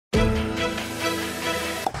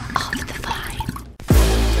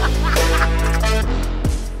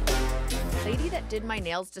did my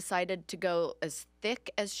nails, decided to go as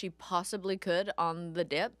thick as she possibly could on the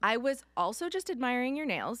dip. I was also just admiring your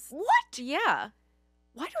nails. What? Yeah.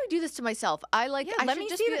 Why do I do this to myself? I like. Yeah, I let should me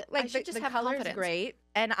just see be, it. Like I should just the have color's confidence. great,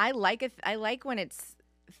 and I like it. I like when it's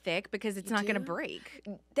thick because it's not going to do? break.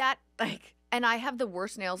 That like, and I have the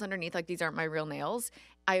worst nails underneath. Like these aren't my real nails.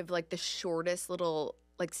 I have like the shortest little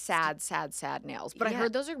like sad nails. But I Yeah.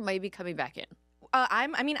 heard those are maybe coming back in.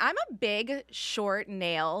 I'm a big short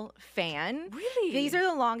nail fan. Really? These are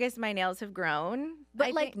the longest my nails have grown. But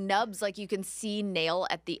I like think- nubs, like you can see nail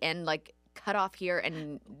at the end, like cut off here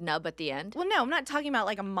and nub at the end. well, no, I'm not talking about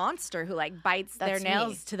like a monster who like bites their That's me.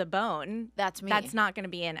 nails to the bone. That's me. That's not going to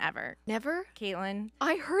be in ever, Never. Caitlyn.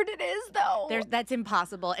 I heard it is though. That's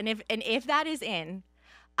impossible. And if that is in,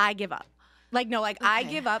 I give up. Like no, like I Okay.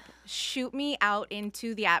 give up. Shoot me out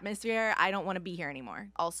into the atmosphere. I don't want to be here anymore.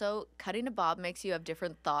 Also, cutting a bob makes you have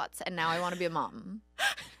different thoughts, and now I want to be a mom.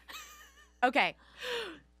 Okay.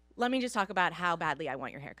 Let me just talk about how badly I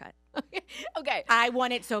want your haircut. Okay. I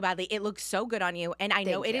want it so badly. It looks so good on you, and I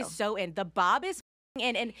know Thank it you. is so in. The bob is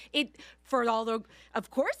in, and it for all the. Of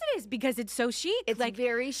course it is because it's so chic. It's like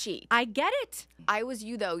very chic. I get it. I was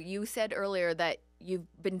you though. You said earlier that you've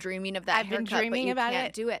been dreaming of that I've been haircut, dreaming but you about can't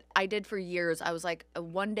it. do it. I did for years. I was like,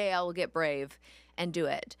 one day I will get brave and do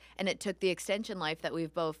it. And it took the extension life that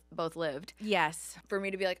we've both lived Yes. for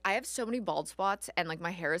me to be like, I have so many bald spots and like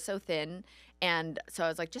my hair is so thin. And so I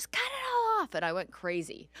was like, just cut it all off. And I went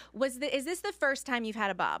crazy. Is this the first time you've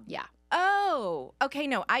had a bob? Yeah. Oh, okay.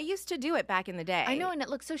 No, I used to do it back in the day. I know, and it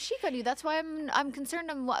looks so chic on you. That's why I'm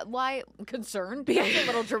concerned. Why concerned? That's a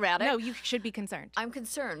little dramatic. No, you should be concerned. I'm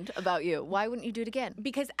concerned about you. Why wouldn't you do it again?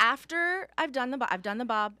 Because after I've done the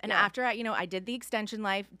bob, and Yeah. after I did the extension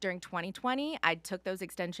life during 2020, I took those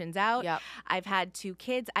extensions out. Yep. I've had 2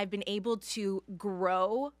 kids. I've been able to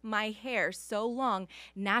grow my hair so long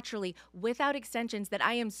naturally without extensions that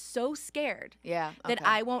I am so scared Yeah. that okay.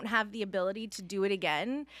 I won't have the ability to do it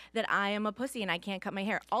again, that I am a pussy and I can't cut my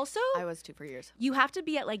hair. Also, I was too for years. you have to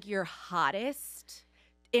be at like your hottest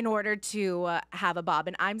in order to have a bob,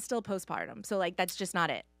 and I'm still postpartum, so like that's just not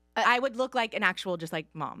it. I would look like an actual just like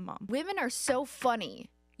mom. Women are so funny.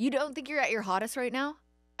 You don't think you're at your hottest right now?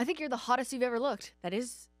 I think you're the hottest you've ever looked. That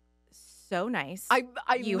is so nice.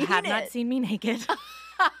 You mean have not it. seen me naked.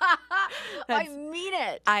 I mean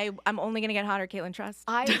it. I'm only gonna get hotter, Caitlyn. Trust.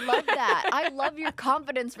 I love that. I love your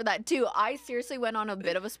confidence for that too. I seriously went on a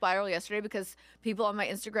bit of a spiral yesterday because people on my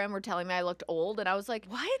Instagram were telling me I looked old, and I was like,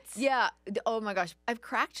 What? yeah. Oh my gosh. I've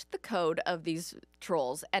cracked the code of these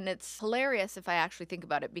trolls, and it's hilarious if I actually think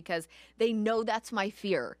about it because they know that's my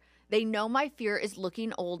fear. They know my fear is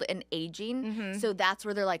looking old and aging. Mhm. So that's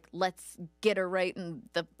where they're like, let's get her right in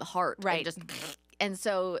the heart. Right. And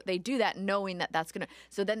so they do that knowing that that's going to.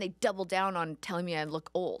 So then they double down on telling me I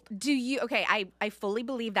look old. Do you? Okay, I fully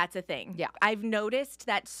believe that's a thing. Yeah. I've noticed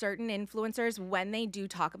that certain influencers, when they do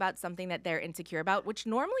talk about something that they're insecure about, which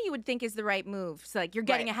normally you would think is the right move, so like you're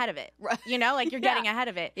getting Right. ahead of it. Right. You know, like you're Yeah. getting ahead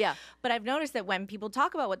of it. Yeah. But I've noticed that when people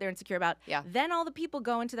talk about what they're insecure about, Yeah. then all the people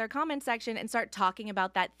go into their comment section and start talking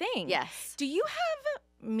about that thing. Yes. Do you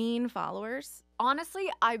have mean followers? Honestly,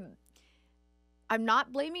 I'm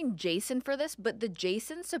not blaming Jason for this, but the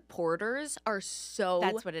Jason supporters are so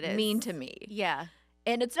That's what it is. mean to me. Yeah.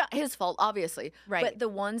 And it's not his fault, obviously. Right. But the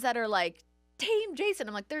ones that are like, Team Jason,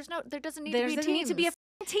 I'm like, there doesn't need to be There doesn't need to be a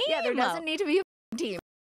teams. team. Yeah, there doesn't need to be a team.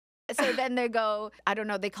 So then they go, I don't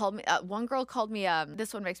know, they called me, one girl called me,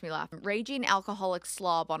 this one makes me laugh, raging alcoholic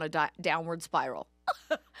slob on a downward spiral.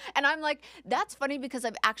 And I'm like, that's funny because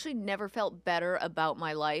I've actually never felt better about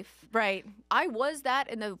my life. Right. I was that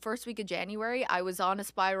in the first week of January. I was on a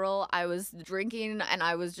spiral. I was drinking and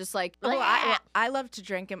I was just like, Well, "Ah." I love to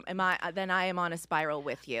drink. Then I am on a spiral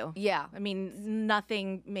with you. Yeah. I mean,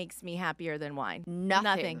 nothing makes me happier than wine.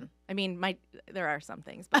 Nothing. I mean, there are some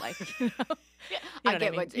things, but like, you know I what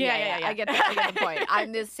get mean? what, Yeah. I get the point.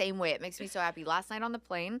 I'm the same way. It makes me so happy. Last night on the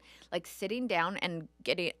plane, like sitting down and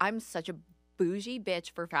I'm such a bougie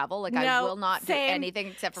bitch for travel. Like I No, will not do same, anything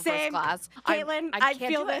except for same. first class. Caitlyn, I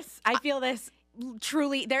can't feel do it. this. I feel this.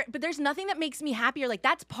 Truly, but there's nothing that makes me happier. Like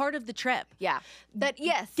that's part of the trip. Yeah.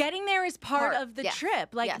 Yes. Getting there is part of the yes, trip.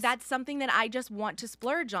 Like yes. that's something that I just want to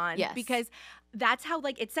splurge on. Yes. Because that's how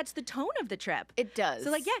like it sets the tone of the trip. It does.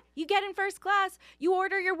 So like yeah, you get in first class, you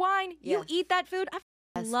order your wine, you Yes. eat that food. I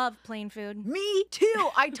Yes. love plain food. Me too.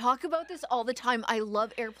 I talk about this all the time. I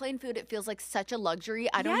love airplane food. It feels like such a luxury.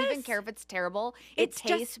 I don't even Yes. care if it's terrible. It's It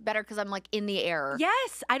tastes better because I'm like in the air.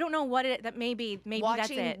 Yes, I don't know what that maybe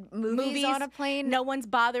Watching that's it. movies on a plane. No one's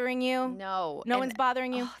bothering you. No. No one's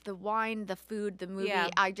bothering you. The wine, the food, the movie. Yeah.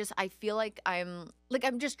 I feel like I'm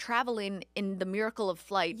just traveling in the miracle of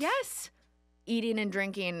flight. Yes. eating and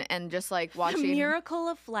drinking and just like The watching. miracle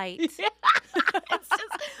of flight. It's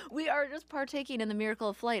just, we are just partaking in the miracle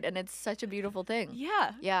of flight, and it's such a beautiful thing.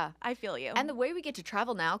 Yeah. Yeah. I feel you. And the way we get to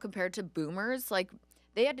travel now compared to boomers, like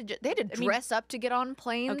they had to dress up to get on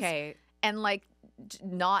planes. Okay. And like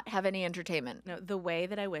not have any entertainment. No, the way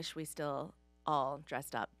that I wish we still all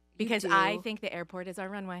dressed up. Because do? I think the airport is our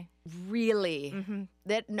runway. Really? Mm-hmm.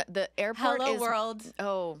 The airport Hello is world.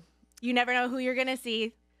 Oh, You never know who you're gonna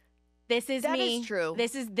see. This is that me. is true.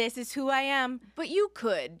 This is who I am. But you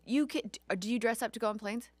could. Do you dress up to go on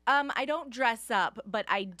planes? I don't dress up, but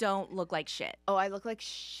I don't look like shit. Oh, I look like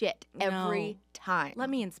shit every time. Let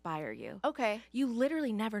me inspire you. Okay. You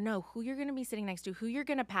literally never know who you're gonna be sitting next to, who you're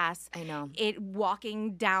gonna pass. I know. It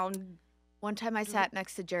walking down. One time I sat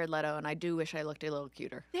next to Jared Leto, and I do wish I looked a little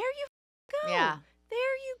cuter. There you go. Yeah. There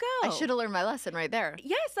you go. I should have learned my lesson right there.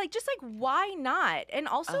 Yes, just why not? And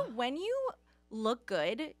also, Ugh. when you look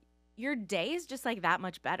good, your day is just like that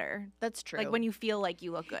much better. That's true. Like when you feel like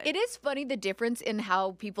you look good. It is funny the difference in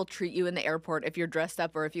how people treat you in the airport if you're dressed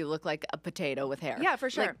up or if you look like a potato with hair. Yeah, for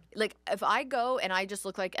sure. Like if I go and I just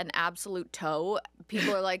look like an absolute toe,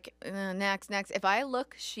 people are like, next. If I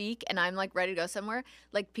look chic and I'm like ready to go somewhere,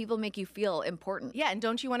 like people make you feel important. Yeah, and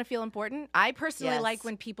don't you want to feel important? I personally Yes. like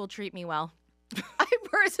when people treat me well. I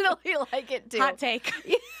personally like it too. Hot take.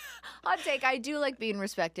 Hot take. I do like being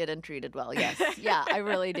respected and treated well. Yes. Yeah, I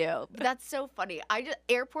really do. But that's so funny.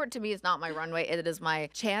 Airport to me is not my runway. It is my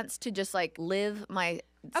chance to just like live my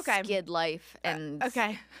skid life and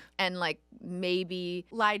and like maybe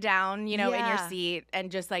lie down, in your Yeah. seat and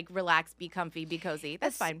just like relax, be comfy, be cozy.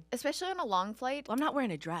 That's fine. Especially on a long flight. Well, I'm not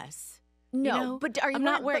wearing a dress. No, but are you? I'm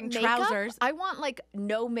not wearing but makeup? trousers. I want like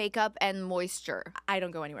no makeup and moisture. I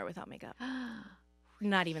don't go anywhere without makeup.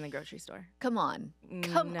 Not even the grocery store. Come on.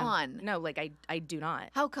 Come No. on. No, like I do not.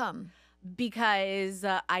 How come? Because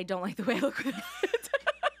I don't like the way I look with it.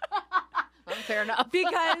 Fair enough.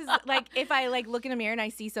 Because like if I like look in a mirror and I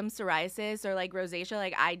see some psoriasis or like rosacea,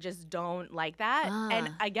 like I just don't like that.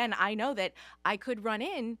 And again, I know that I could run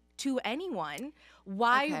in to anyone.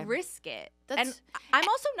 Why Okay. risk it? That's- And I'm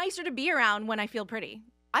also nicer to be around when I feel pretty.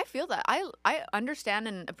 I feel that. I understand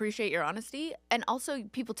and appreciate your honesty. And also,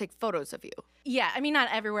 people take photos of you. Yeah, I mean not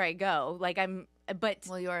everywhere I go. Like but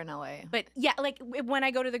Well, you are in LA. but yeah, like when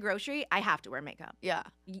I go to the grocery, I have to wear makeup Yeah.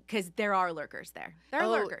 because there are lurkers there. There are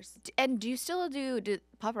lurkers. And do you still do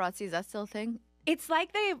paparazzi? Is that still a thing? It's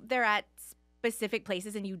like they're at specific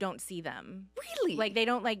places and you don't see them. Really? Like they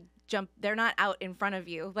don't like jump. They're not out in front of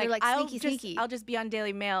you. They're like I'll sneaky. I'll just be on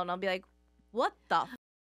Daily Mail and I'll be like, what the?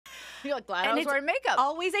 You're like, glad I And was it's wearing makeup.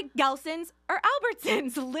 Always at Gelson's or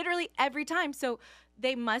Albertsons, literally every time. So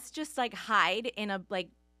they must just like hide in a like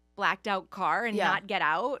blacked out car and Yeah. not get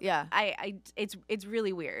out. Yeah. It's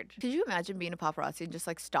really weird. Could you imagine being a paparazzi and just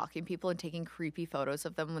like stalking people and taking creepy photos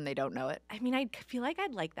of them when they don't know it? I mean, I feel like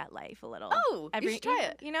I'd like that life a little. Oh, you should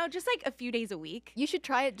try it. Just like a few days a week. You should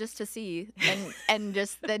try it just to see, and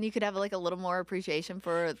just then you could have like a little more appreciation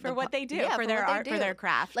for What they do, yeah, for their what they art, for do. their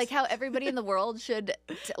craft. Like how everybody in the world should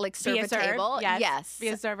like serve be a table. Yes. Be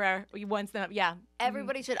a server. Once them. Yeah.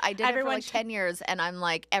 Everybody should. I did Everyone it for like 10 years, and I'm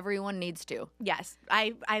like, everyone needs to. Yes,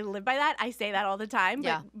 I live by that. I say that all the time.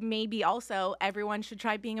 Yeah. But maybe also everyone should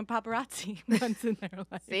try being a paparazzi once in their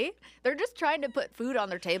life. See, they're just trying to put food on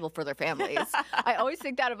their table for their families. I always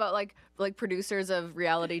think that about like producers of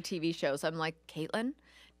reality TV shows. I'm like, Kaitlyn,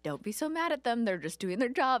 don't be so mad at them. They're just doing their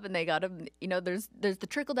job, and they got to, there's the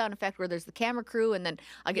trickle down effect where there's the camera crew, and then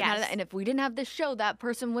I get mad at Yes. that. And if we didn't have this show, that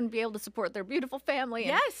person wouldn't be able to support their beautiful family.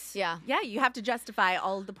 And Yes. Yeah. Yeah, you have to justify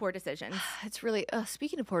all of the poor decisions. It's really,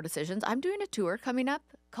 speaking of poor decisions, I'm doing a tour coming up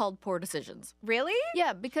called Poor Decisions. Really?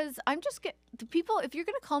 Yeah, because I'm just the people, if you're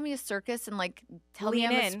going to call me a circus and like tell me Lean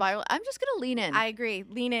I'm a in. spiral, I'm just going to lean in. I agree.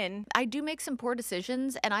 Lean in. I do make some poor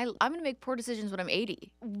decisions, and I'm going to make poor decisions when I'm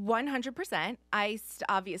 80. 100%.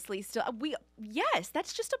 Obviously still yes,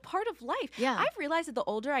 that's just a part of life. Yeah. I've realized that the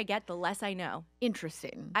older I get, the less I know.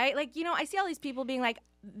 Interesting. I see all these people being like,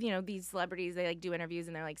 these celebrities, they like do interviews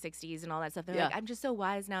in their like 60s and all that stuff. They're Yeah. like, I'm just so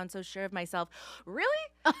wise now and so sure of myself. Really?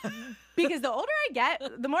 Because the older I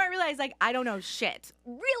get, the more I realize like I don't know shit.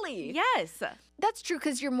 Really? Yes. That's true,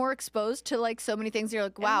 because you're more exposed to like so many things. You're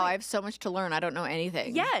like, wow, like- I have so much to learn. I don't know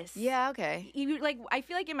anything. Yes. Yeah, okay. I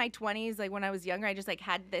feel like in my 20s, like when I was younger, I just like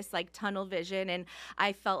had this like tunnel vision and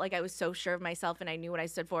I felt like I was so sure of myself and I knew what I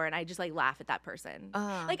stood for and I just like laugh at that person.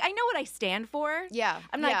 Like I know what I stand for. Yeah.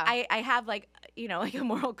 I'm like, yeah. I have like, like a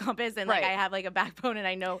moral compass and like Right. I have like a backbone and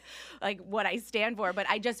I know like what I stand for, but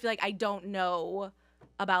I just feel like I don't know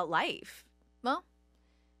about life. Well,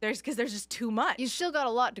 Because there's just too much. you still got a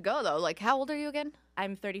lot to go, though. Like, how old are you again?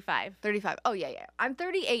 I'm 35. 35. Oh, yeah, yeah. I'm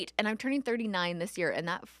 38, and I'm turning 39 this year, and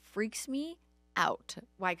that freaks me out.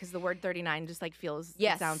 Why? Because the word 39 just like feels,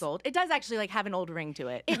 Yes. it sounds old. It does actually like have an old ring to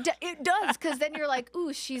it. It does, because then you're like,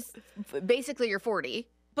 ooh, she's basically you're 40.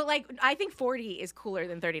 But like, I think 40 is cooler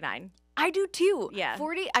than 39. I do too. Yeah.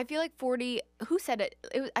 40, I feel like 40, who said it?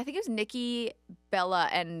 I think it was Nikki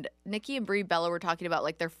and Brie Bella were talking about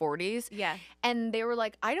like their 40s. Yeah. And they were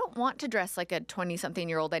like, I don't want to dress like a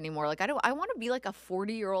 20-something-year-old anymore. Like, I want to be like a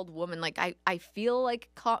 40-year-old woman. Like, I feel like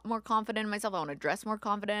more confident in myself. I want to dress more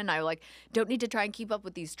confident. I like don't need to try and keep up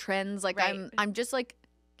with these trends. Like, Right. I'm just like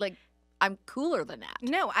I'm cooler than that.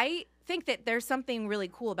 No, I think that there's something really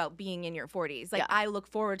cool about being in your 40s. Like, Yeah. I look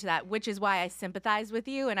forward to that, which is why I sympathize with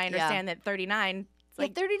you. And I understand that 39, it's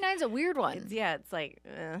like, 39's a weird one. it's like,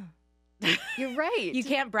 You're right. you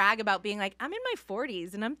can't brag about being like, I'm in my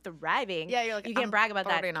 40s and I'm thriving. Yeah, you're like, you can't I'm brag about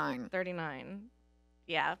 39. that. 39.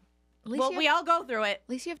 Yeah. At least Well, you we all go through it. At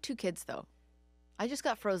least you have 2 kids, though. I just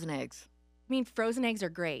got frozen eggs. I mean, frozen eggs are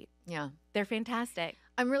great. Yeah. They're fantastic.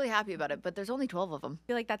 I'm really happy about it, but there's only 12 of them. I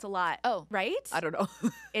feel like that's a lot. Oh. Right? I don't know.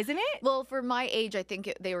 Isn't it? Well, for my age, I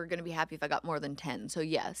think they were going to be happy if I got more than 10. So,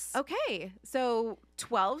 yes. Okay. So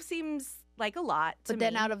 12 seems like a lot to But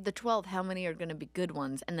then me. out of the 12, how many are going to be good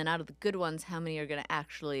ones? And then out of the good ones, how many are going to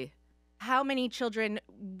actually How many children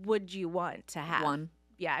would you want to have? 1?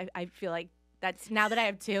 Yeah, I feel like that's, now that I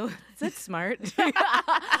have 2, that's smart.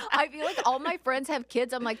 I feel like all my friends have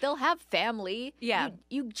kids. I'm like, they'll have family. Yeah.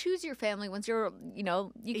 You choose your family once you're, you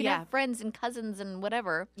can Yeah. have friends and cousins and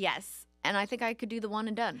whatever. Yes. And I think I could do the one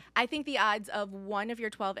and done. I think the odds of one of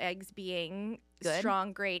your 12 eggs being Good.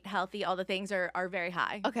 strong, great, healthy, all the things are very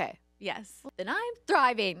high. Okay. Yes. Then I'm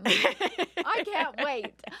thriving. I can't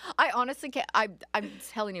wait. I honestly can't. I'm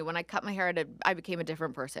telling you, when I cut my hair, I became a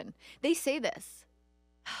different person. They say this.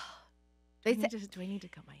 They say, Do I need to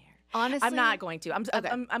cut my hair? honestly, I'm not going to. Okay.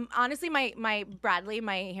 I'm honestly, my Bradley,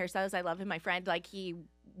 my hairstylist, I love him, my friend, like he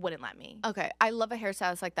wouldn't let me. Okay, I love a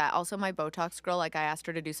hairstylist like that. Also, my Botox girl, like I asked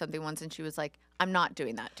her to do something once, and she was like, "I'm not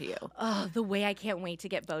doing that to you." Oh, the way I can't wait to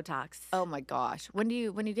get Botox. Oh my gosh, when are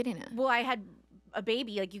you getting it? Well, I had a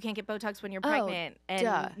baby. Like, you can't get Botox when you're Oh, pregnant. And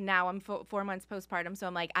duh. now I'm 4 months postpartum, so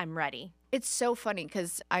I'm like, I'm ready. It's so funny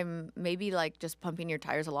because I'm maybe like just pumping your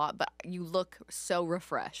tires a lot, but you look so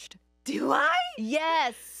refreshed. Do I?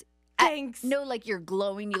 Yes. Thanks. No, like you're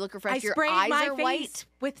glowing. You look I refreshed. Your sprayed eyes my are face white.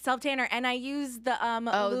 with self tanner, and I use the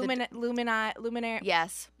Luminaire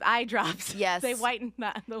Yes. eye drops. Yes. They whiten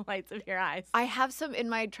the whites of your eyes. I have some in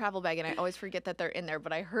my travel bag, and I always forget that they're in there.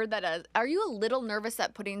 But I heard that are you a little nervous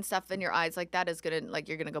that putting stuff in your eyes like that is gonna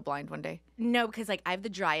you're gonna go blind one day? No, because like I have the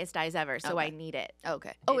driest eyes ever, so Okay. I need it.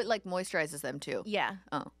 Okay. Oh, it like moisturizes them too. Yeah.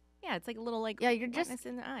 Oh. Yeah, it's like a little like Yeah, you're just whiteness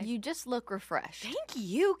in the eyes. you just look refreshed. Thank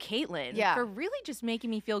you, Kaitlyn. Yeah. For really just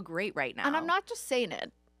making me feel great right now. And I'm not just saying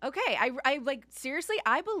it. Okay, I like seriously,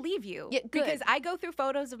 I believe you. Yeah, good. Because I go through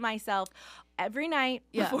photos of myself every night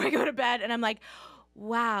Yeah. before I go to bed, and I'm like,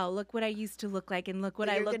 wow, look what I used to look like, and look what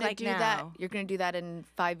I You're look gonna like do now. that. You're gonna do that in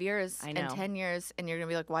 5 years, I and know. 10 years, and you're gonna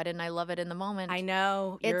be like, why didn't I love it in the moment? I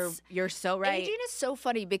know. You're so right. Aging is so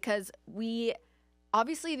funny because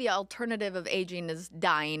obviously the alternative of aging is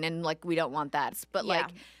dying, and like we don't want that. But Yeah.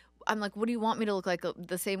 like, I'm like, what do you want me to look like?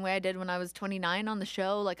 The same way I did when I was 29 on the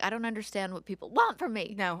show? Like, I don't understand what people want from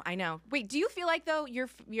me. No, I know. Wait, do you feel like though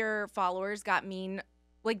your followers got mean?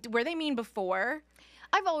 Like, were they mean before?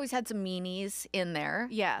 I've always had some meanies in there.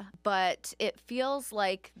 Yeah. But it feels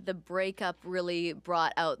like the breakup really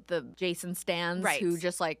brought out the Jason stans Right. who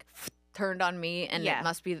just like turned on me, and Yeah. it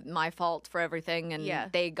must be my fault for everything. And Yeah.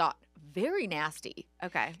 they got very nasty,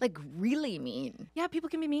 Okay. like really mean. Yeah, people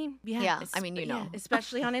can be mean. Yeah, I mean, you yeah, know.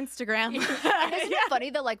 especially on Instagram. And isn't it funny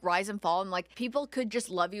the like rise and fall, and like people could just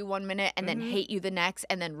love you one minute and then Mhm. hate you the next,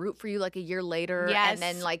 and then root for you like a year later, Yes. and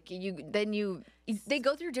then like they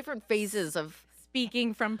go through different phases of,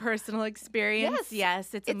 Speaking from personal experience,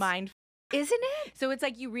 yes, it's a It's- mind. isn't it? So it's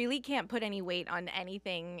like you really can't put any weight on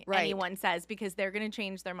anything Right. anyone says because they're going to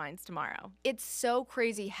change their minds tomorrow. It's so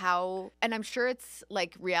crazy how, and I'm sure it's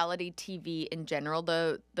like reality TV in general,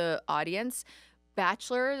 the audience,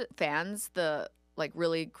 Bachelor fans, the like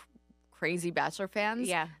really crazy Bachelor fans.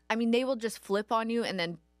 Yeah. I mean, they will just flip on you and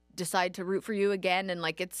then decide to root for you again, and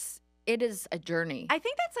like it is a journey. I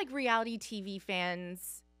think that's like reality TV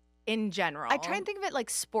fans in general. I try and think of it like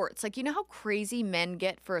sports. Like, you know how crazy men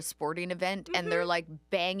get for a sporting event, and they're like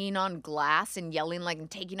banging on glass and yelling, like, and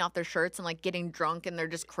taking off their shirts and like getting drunk, and they're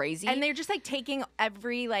just crazy. And they're just like taking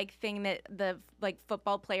every like thing that the like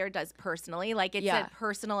football player does personally. Like it's Yeah. a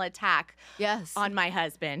personal attack yes. on my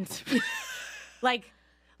husband.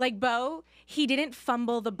 like Bo, he didn't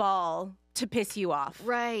fumble the ball to piss you off.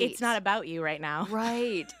 Right. It's not about you right now.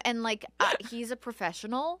 Right. And like he's a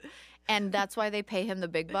professional, and that's why they pay him the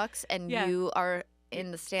big bucks, and you are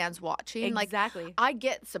in the stands watching. Exactly. Like, I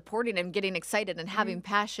get supporting and getting excited and having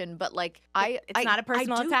passion, but like it's not a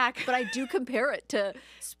personal attack. But I do compare it to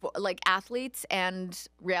like athletes and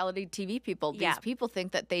reality TV people. These people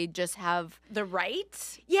think that they just have the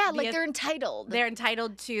right. Yeah, like they're entitled. They're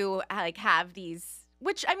entitled to like have these.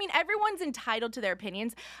 Which, I mean, everyone's entitled to their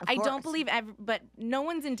opinions. I don't believe, but no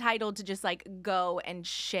one's entitled to just, like, go and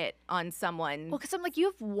shit on someone. Well, because I'm like, you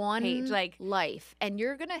have one life, and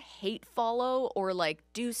you're going to hate follow or, like,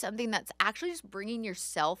 do something that's actually just bringing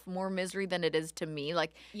yourself more misery than it is to me.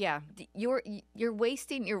 Like, you're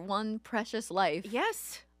wasting your one precious life.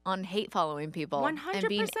 Yes. On hate following people. 100%. And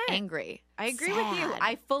being angry. I agree with you.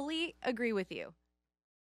 I fully agree with you.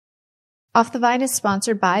 Off the Vine is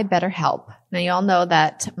sponsored by BetterHelp. Now, you all know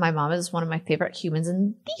that my mom is one of my favorite humans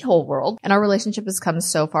in the whole world, and our relationship has come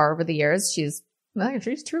so far over the years. She's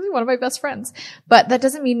truly one of my best friends. But that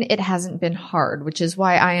doesn't mean it hasn't been hard, which is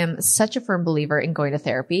why I am such a firm believer in going to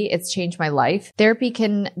therapy. It's changed my life. Therapy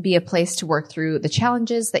can be a place to work through the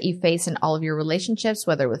challenges that you face in all of your relationships,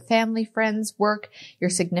 whether with family, friends, work, your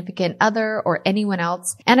significant other, or anyone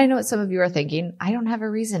else. And I know what some of you are thinking, I don't have a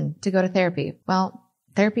reason to go to therapy. Well,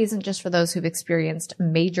 therapy isn't just for those who've experienced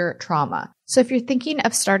major trauma. So if you're thinking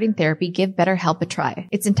of starting therapy, give BetterHelp a try.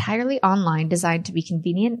 It's entirely online, designed to be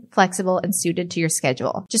convenient, flexible, and suited to your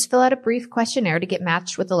schedule. Just fill out a brief questionnaire to get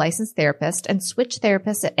matched with a licensed therapist and switch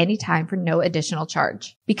therapists at any time for no additional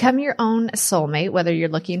charge. Become your own soulmate, whether you're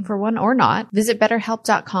looking for one or not. Visit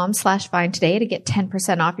BetterHelp.com/Vine today to get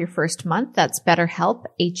 10% off your first month. That's BetterHelp,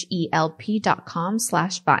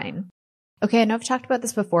 HELP.com/Vine. Okay, I know I've talked about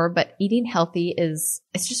this before, but eating healthy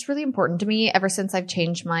it's just really important to me. Ever since I've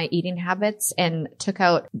changed my eating habits and took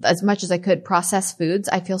out as much as I could processed foods,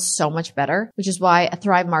 I feel so much better, which is why a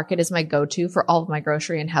Thrive Market is my go-to for all of my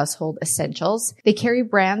grocery and household essentials. They carry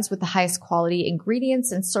brands with the highest quality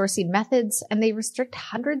ingredients and sourcing methods, and they restrict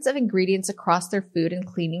hundreds of ingredients across their food and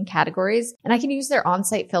cleaning categories. And I can use their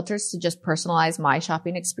on-site filters to just personalize my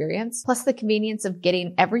shopping experience, plus the convenience of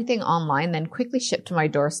getting everything online, then quickly shipped to my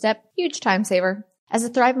doorstep. Huge time saver. As a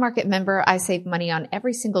Thrive Market member, I save money on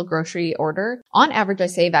every single grocery order. On average, I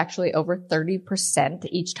save actually over 30%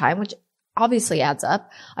 each time, which obviously adds up.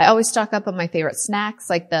 I always stock up on my favorite snacks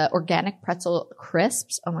like the organic pretzel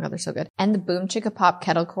crisps. Oh my God, they're so good. And the Boom Chicka Pop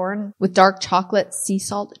kettle corn with dark chocolate sea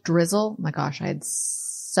salt drizzle. Oh my gosh, I had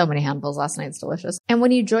so many handfuls last night. It's delicious. And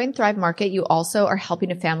when you join Thrive Market, you also are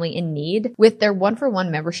helping a family in need with their 1-for-1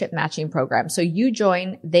 membership matching program. So you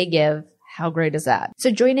join, they give. How great is that? So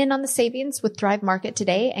join in on the savings with Thrive Market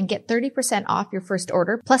today and get 30% off your first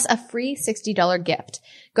order plus a free $60 gift.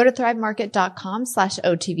 Go to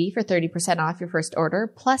thrivemarket.com/OTV for 30% off your first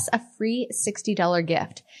order plus a free $60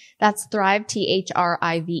 gift. That's Thrive,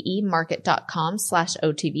 THRIVE,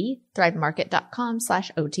 market.com/OTV,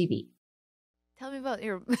 thrivemarket.com/OTV. Tell me about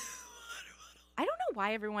your... I don't know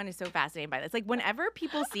why everyone is so fascinated by this. Like, whenever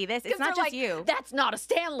people see this, it's not just like, you. That's not a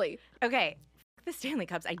Stanley. Okay. The Stanley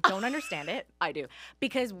Cups, I don't understand it. I do.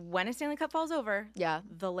 Because when a Stanley Cup falls over,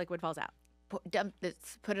 the liquid falls out.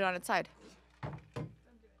 Put it on its side.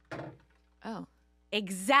 Oh.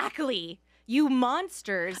 Exactly. You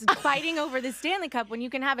monsters fighting over the Stanley Cup when you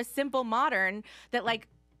can have a simple modern that, like,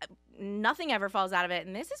 nothing ever falls out of it.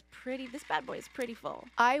 And this bad boy is pretty full.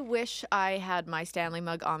 I wish I had my Stanley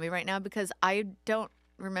mug on me right now because I don't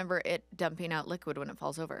remember it dumping out liquid when it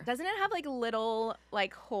falls over. Doesn't it have, like, little,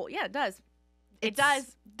 like, hole? Yeah, it does. It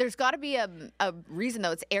does. There's got to be a reason, though.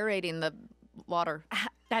 It's aerating the water.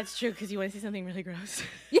 That's true, because you want to see something really gross.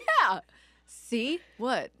 Yeah. See?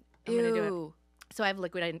 What? I'm going to do it. So I have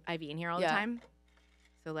liquid IV in here all the time.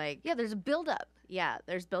 So, like... Yeah, there's a buildup. Yeah,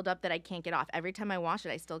 there's buildup that I can't get off. Every time I wash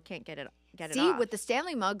it, I still can't get it off. See, with the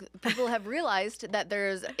Stanley mug, people have realized that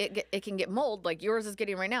it can get mold, like yours is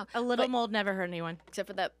getting right now. A little mold never hurt anyone. Except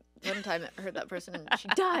for that one time it hurt that person and she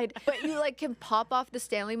died. But you like can pop off the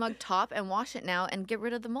Stanley mug top and wash it now and get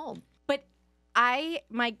rid of the mold. But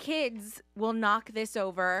my kids will knock this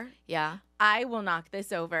over. Yeah. I will knock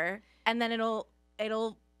this over, and then it'll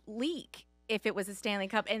leak if it was a Stanley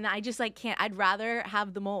Cup, and I just like can't. I'd rather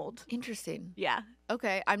have the mold. Interesting. Yeah.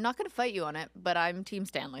 Okay, I'm not going to fight you on it, but I'm Team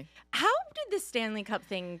Stanley. How did the Stanley Cup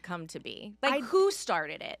thing come to be? Like, who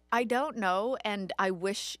started it? I don't know, and I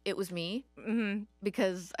wish it was me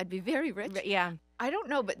because I'd be very rich. Yeah. I don't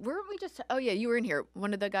know, but weren't we just... Oh, yeah, you were in here.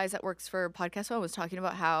 One of the guys that works for Podcast One was talking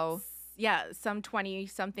about how... Yeah, some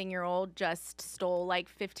 20-something-year-old just stole like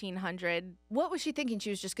 1,500. What was she thinking?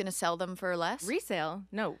 She was just going to sell them for less? Resale?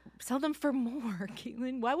 No, sell them for more,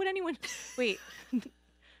 Kaitlyn. Why would anyone... Wait...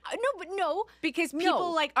 no. Because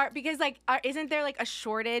people isn't there like a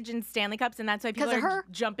shortage in Stanley Cups, and that's why people are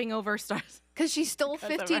jumping over stars? Because she stole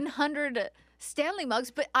 1,500 Stanley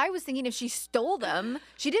mugs, but I was thinking if she stole them,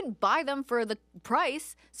 she didn't buy them for the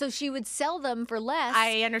price, so she would sell them for less.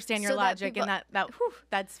 I understand your logic, and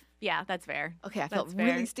that's fair. Okay, I felt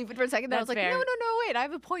really stupid for a second. Then I was like, fair. no, wait, I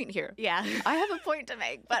have a point here. Yeah. I have a point to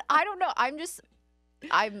make, but I don't know.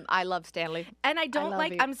 I love Stanley. And I don't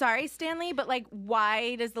I'm sorry, Stanley, but like,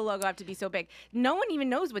 why does the logo have to be so big? No one even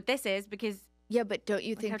knows what this is because. Yeah, but don't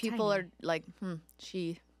you think people are like,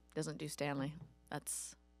 she doesn't do Stanley?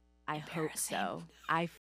 That's. I hope so. I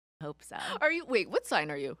hope so. Wait, what sign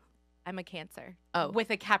are you? I'm a Cancer. Oh.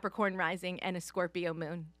 With a Capricorn rising and a Scorpio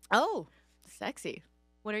moon. Oh, sexy.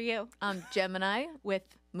 What are you? I'm Gemini with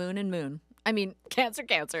moon and moon. I mean, Cancer.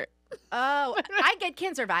 Oh, I get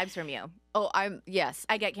Cancer vibes from you. Oh, yes.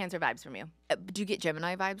 I get Cancer vibes from you. Do you get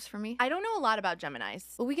Gemini vibes from me? I don't know a lot about Geminis.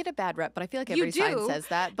 Well, we get a bad rep, but I feel like every sign says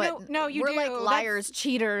that. But no, you we're do. like liars,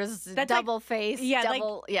 cheaters, double-faced.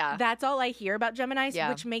 Yeah, that's all I hear about Geminis,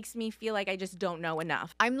 which makes me feel like I just don't know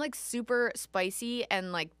enough. I'm like super spicy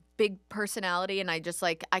and like big personality, and I just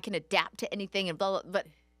like I can adapt to anything and blah, blah, but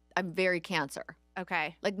I'm very Cancer.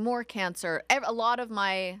 Okay. Like more Cancer. A lot of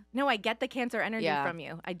my... No, I get the Cancer energy from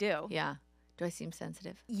you. I do. Yeah. Do I seem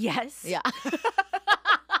sensitive? Yes. Yeah.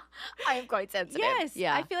 I am quite sensitive. Yes.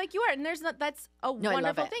 Yeah. I feel like you are. And that's a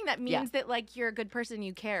wonderful thing. That means that like you're a good person.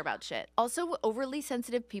 You care about shit. Also, overly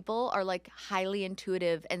sensitive people are like highly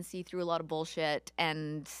intuitive and see through a lot of bullshit.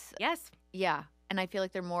 And yes. Yeah. And I feel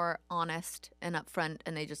like they're more honest and upfront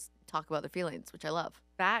and they just talk about their feelings, which I love.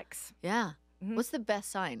 Facts. Yeah. Mm-hmm. What's the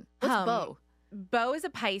best sign? What's Bo? Bo is a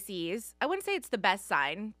Pisces. I wouldn't say it's the best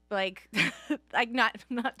sign. Like, I'm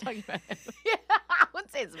not talking about him. Yeah, I wouldn't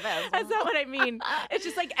say it's the best. That's not what I mean. It's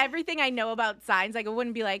just like everything I know about signs. Like, I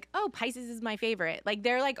wouldn't be like, oh, Pisces is my favorite. Like,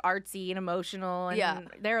 they're like artsy and emotional, and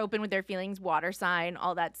they're open with their feelings. Water sign,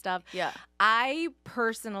 all that stuff. Yeah. I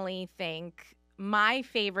personally think my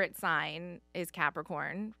favorite sign is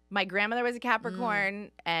Capricorn. My grandmother was a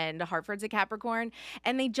Capricorn, and Hartford's a Capricorn,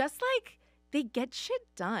 and they just like they get shit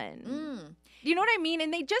done. You know what I mean?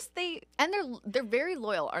 And they're very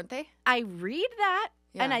loyal, aren't they? I read that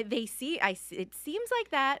and it seems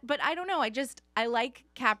like that, but I don't know. I like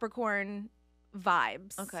Capricorn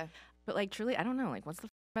vibes. Okay. But like truly, I don't know. Like what's the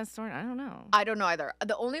best sign? I don't know. I don't know either.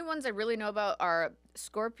 The only ones I really know about are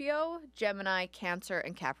Scorpio, Gemini, Cancer,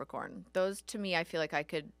 and Capricorn. Those to me I feel like I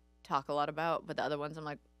could talk a lot about, but the other ones I'm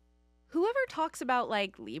like, whoever talks about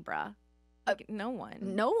like Libra? Like, no one.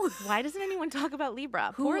 No. Why doesn't anyone talk about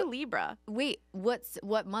Libra? Poor Libra. Wait,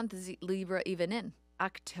 what month is Libra even in?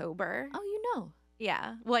 October. Oh, you know.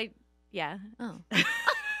 Yeah. Well, yeah. Oh. That's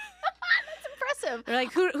impressive. They're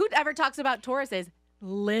like, who ever talks about Tauruses?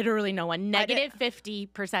 Literally no one. Negative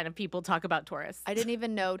 50% of people talk about Taurus. I didn't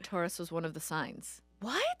even know Taurus was one of the signs.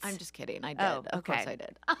 What? I'm just kidding. I did. Oh, okay. Of course I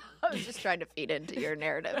did. I was just trying to feed into your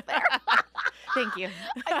narrative there. Thank you.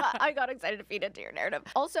 I got excited to feed into your narrative.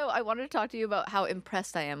 Also, I wanted to talk to you about how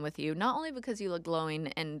impressed I am with you. Not only because you look glowing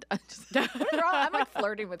and what is wrong? I'm like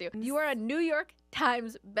flirting with you. You are a New York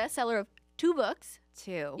Times bestseller of 2 books.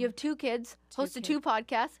 2. You have 2 kids, hosted 2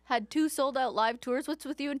 podcasts, had 2 sold-out live tours. What's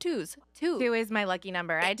with you and 2s? 2. 2 is my lucky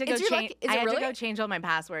number. I had to go change. I had to go change all my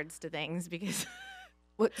passwords to things because.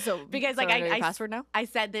 Because like I password now? I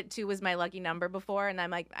said that 2 was my lucky number before, and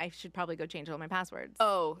I'm like I should probably go change all my passwords.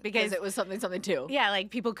 Oh, because it was something 2. Yeah,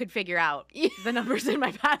 like people could figure out the numbers in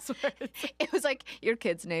my passwords. It was like your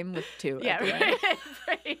kid's name with 2. Yeah, right.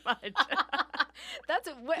 Pretty much. That's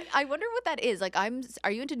what I wonder what that is. Like,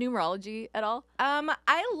 are you into numerology at all?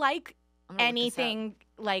 I like anything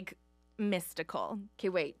like mystical. Okay,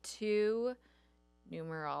 wait. 2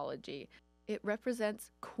 numerology. It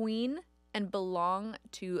represents Queen and belong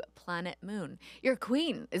to planet Moon. You're a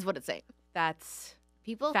queen, is what it's saying. That's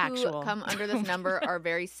people factual. Who come under this number are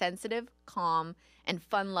very sensitive, calm, and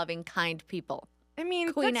fun-loving, kind people. I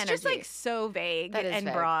mean, queen that's energy. just like so vague and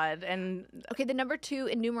vague. Broad. And okay, the number 2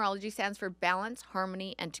 in numerology stands for balance,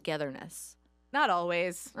 harmony, and togetherness. Not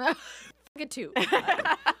always. Get 2. Never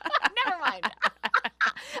mind.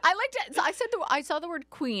 I liked it. So I saw the word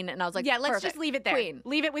queen, and I was like, yeah, let's perfect. just leave it there. Queen.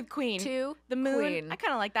 Leave it with queen. 2, the moon. Queen. I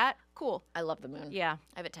kind of like that. Cool. I love the moon. Yeah.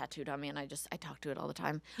 I have it tattooed on me, and I talk to it all the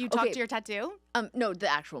time. You talk to your tattoo? No,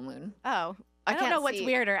 the actual moon. Oh. I don't know what's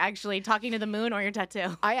weirder, actually, talking to the moon or your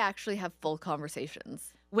tattoo. I actually have full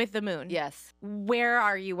conversations With the moon. Yes. Where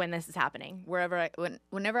are you when this is happening?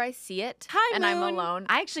 Whenever I see it Hi, and moon. I'm alone.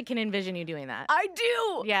 I actually can envision you doing that. I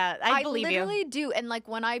do. Yeah, I believe you. I literally do. And like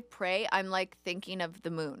when I pray, I'm like thinking of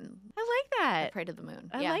the moon. I like that. I pray to the moon.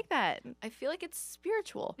 I like that. I feel like it's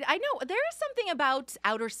spiritual. I know. There is something about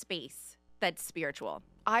outer space that's spiritual.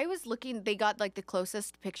 I was looking, they got like the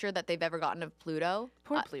closest picture that they've ever gotten of Pluto.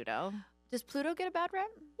 Poor Pluto. Does Pluto get a bad rep?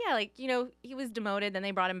 Yeah, like, he was demoted, then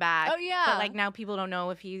they brought him back. Oh, yeah. But, like, now people don't know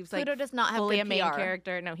if he's, like, Pluto does not have fully good a main PR.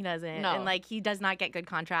 character. No, he doesn't. No. And, like, he does not get good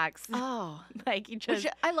contracts. Oh. Like, he just...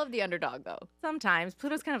 I love the underdog, though. Sometimes.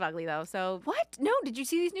 Pluto's kind of ugly, though, so... What? No, did you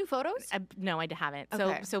see these new photos? No, I haven't.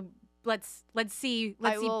 Okay. So let's see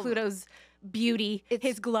Pluto's beauty,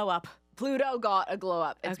 his glow up. Pluto got a glow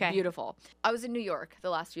up. It's Okay. beautiful. I was in New York the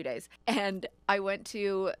last few days, and I went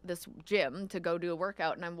to this gym to go do a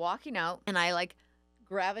workout, and I'm walking out, and I, like,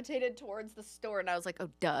 gravitated towards the store, and I was like, oh,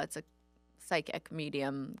 duh, it's a psychic,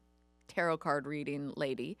 medium, tarot card reading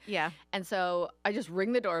lady. Yeah. And so I just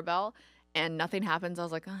ring the doorbell, and nothing happens. I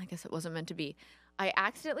was like, oh, I guess it wasn't meant to be. I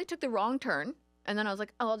accidentally took the wrong turn. And then I was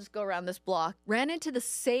like, oh, I'll just go around this block. Ran into the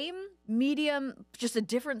same medium, just a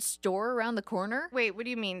different store around the corner. Wait, what do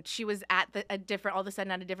you mean? She was at all of a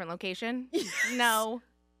sudden at a different location? Yes. No.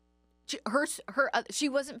 She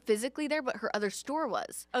wasn't physically there, but her other store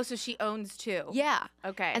was. Oh, so she owns two. Yeah.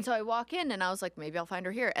 Okay. And so I walk in, and I was like, maybe I'll find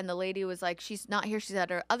her here. And the lady was like, she's not here. She's at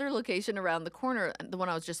her other location around the corner, the one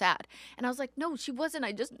I was just at. And I was like, no, she wasn't.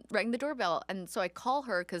 I just rang the doorbell. And so I call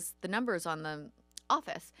her because the number is on the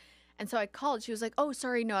office. And so I called. She was like, oh,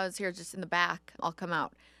 sorry, no, I was here just in the back. I'll come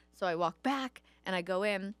out. So I walk back, and I go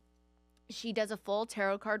in. She does a full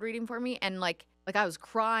tarot card reading for me, and like I was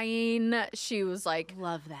crying. She was like,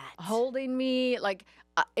 love that. holding me. Like,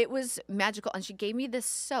 it was magical. And she gave me this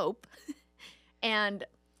soap. And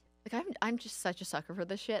like, I'm just such a sucker for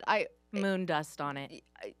this shit. Moon dust on it.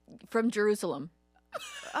 From Jerusalem.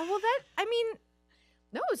 Oh, well,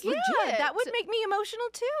 No, it's yeah, legit. that would make me emotional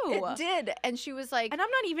too. It did. And she was like, And I'm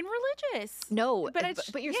not even religious. no, but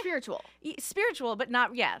but you're yeah. spiritual. Spiritual, but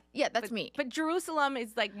not, yeah. Yeah, that's me. But Jerusalem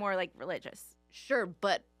is like more like religious, Sure,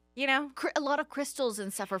 but a lot of crystals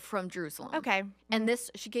and stuff are from Jerusalem. Okay. And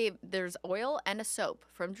there's oil and a soap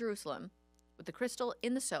from Jerusalem with the crystal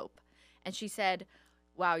in the soap. And she said,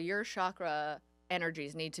 wow, your chakra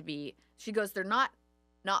energies need to be, she goes, they're not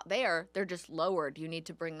there. They're just lowered. You need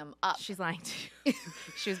to bring them up. She's lying to you.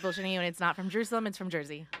 She was bullshitting you, and it's not from Jerusalem. It's from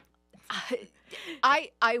Jersey.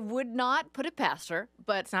 I would not put it past her,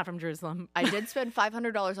 but It's not from Jerusalem. I did spend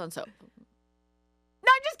 $500 on soap. No,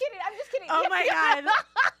 I'm just kidding. Oh, my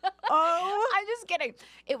God. Oh. I'm just kidding.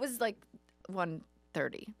 It was like $130.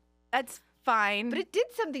 That's fine. But it did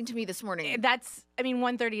something to me this morning.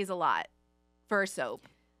 $130 is a lot for a soap.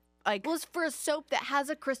 Like, Well, it's for a soap that has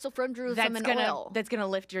a crystal from Jerusalem and oil. That's gonna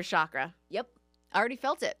lift your chakra. Yep. I already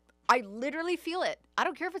felt it. I literally feel it. I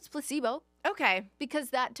don't care if it's placebo, Okay.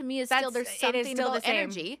 because that to me is still, there's it is something still about the same.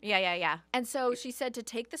 energy. Yeah. And so she said to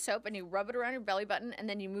take the soap and you rub it around your belly button, and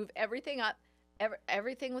then you move everything up.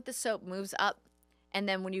 Everything with the soap moves up. And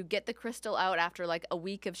then when you get the crystal out after like a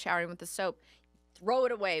week of showering with the soap, throw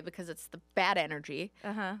it away because it's the bad energy.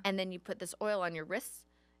 Uh-huh. And then you put this oil on your wrists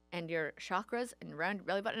and your chakras and around your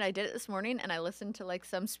belly button. I did it this morning, and I listened to like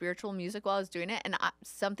some spiritual music while I was doing it, and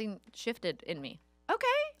something shifted in me. Okay.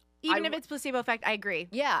 Even if it's placebo effect, I agree.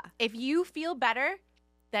 Yeah. If you feel better,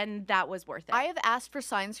 then that was worth it. I have asked for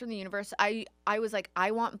signs from the universe. I was like,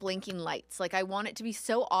 I want blinking lights. Like, I want it to be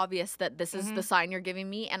so obvious that this is the sign you're giving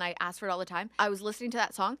me, and I ask for it all the time. I was listening to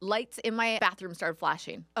that song. Lights in my bathroom started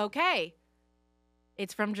flashing. Okay.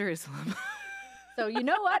 It's from Jerusalem. So you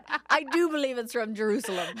know what? I do believe it's from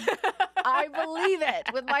Jerusalem. I believe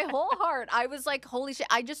it with my whole heart. I was like, holy shit.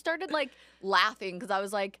 I just started like laughing because I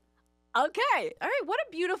was like, okay. All right. What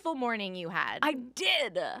a beautiful morning you had. I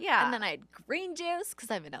did. Yeah. And then I had green juice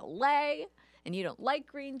because I'm in LA and you don't like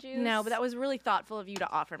green juice. No, but that was really thoughtful of you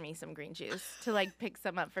to offer me some green juice, to like pick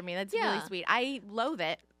some up for me. That's really sweet. I loathe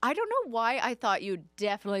it. I don't know why I thought you'd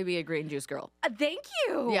definitely be a green juice girl. Thank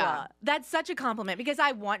you. Yeah. That's such a compliment because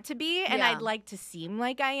I want to be and Yeah. I'd like to seem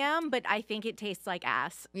like I am, but I think it tastes like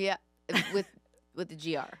ass. Yeah. with the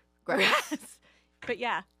GR. Grass. But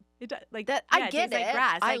yeah. It like That yeah, I it get tastes it. like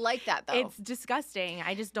grass. I like that though. It's disgusting.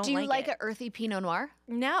 I just don't Do you like it. an earthy Pinot Noir?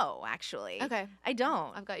 No, actually. Okay. I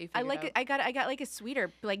don't. I've got you I figured like out. it. I got like a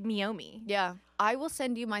sweeter, like Meiomi. Yeah. I will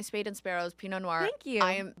send you my Spade and Sparrows Pinot Noir. Thank you.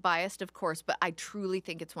 I am biased, of course, but I truly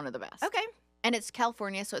think it's one of the best. Okay. And it's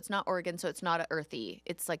California, so it's not Oregon, so it's not earthy.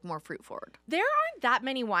 It's like more fruit forward. There aren't that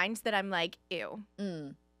many wines that I'm like, ew.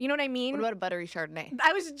 You know what I mean? What about a buttery Chardonnay?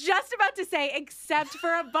 I was just about to say, except for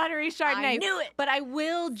a buttery Chardonnay. I knew it. But I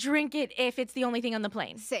will drink it if it's the only thing on the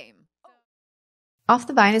plane. Same. Off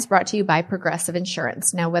the Vine is brought to you by Progressive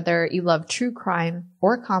Insurance. Now, whether you love true crime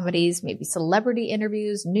or comedies, maybe celebrity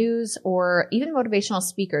interviews, news, or even motivational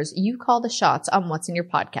speakers, you call the shots on what's in your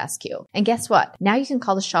podcast queue. And guess what? Now you can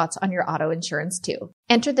call the shots on your auto insurance too.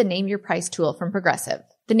 Enter the Name Your Price tool from Progressive.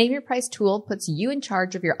 The Name Your Price tool puts you in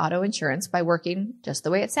charge of your auto insurance by working just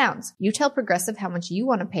the way it sounds. You tell Progressive how much you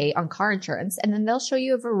want to pay on car insurance, and then they'll show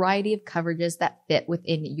you a variety of coverages that fit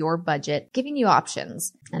within your budget, giving you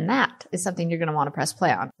options. And that is something you're going to want to press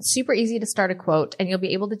play on. It's super easy to start a quote, and you'll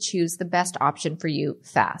be able to choose the best option for you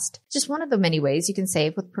fast. Just one of the many ways you can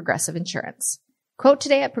save with Progressive Insurance. Quote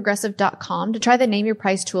today at progressive.com to try the Name Your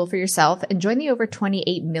Price tool for yourself and join the over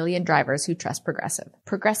 28 million drivers who trust Progressive.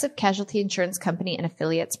 Progressive Casualty Insurance Company and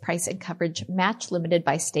affiliates. Price and coverage match limited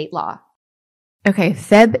by state law. Okay,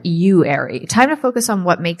 February. Time to focus on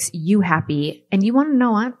what makes you happy. And you want to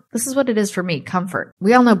know what? This is what it is for me, comfort.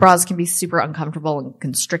 We all know bras can be super uncomfortable and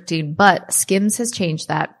constricting, but Skims has changed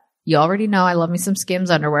that. You already know I love me some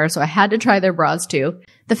Skims underwear, so I had to try their bras too.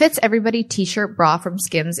 The Fits Everybody t-shirt bra from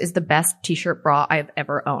Skims is the best t-shirt bra I've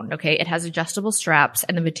ever owned, okay? It has adjustable straps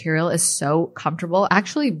and the material is so comfortable. I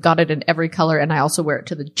actually got it in every color and I also wear it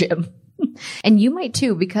to the gym. And you might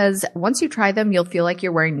too, because once you try them, you'll feel like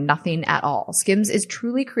you're wearing nothing at all. Skims is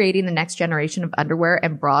truly creating the next generation of underwear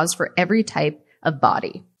and bras for every type of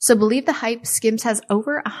body. So believe the hype, Skims has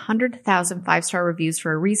over 100,000 5-star reviews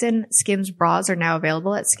for a reason. Skims bras are now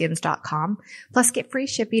available at skims.com. Plus get free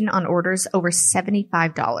shipping on orders over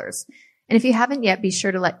 $75. And if you haven't yet, be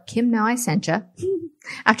sure to let Kim know I sent you.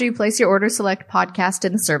 After you place your order, select podcast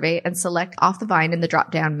in the survey and select Off the Vine in the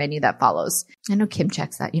drop-down menu that follows. I know Kim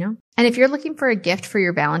checks that, you know? And if you're looking for a gift for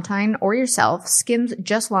your Valentine or yourself, Skims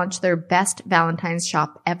just launched their best Valentine's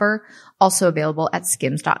shop ever, also available at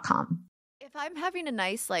skims.com. If I'm having a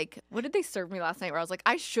nice, what did they serve me last night where I was like,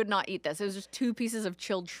 I should not eat this. It was just 2 pieces of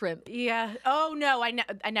chilled shrimp. Yeah. Oh, no,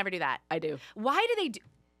 I never do that. I do. Why do they do?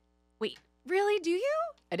 Wait, really? Do you?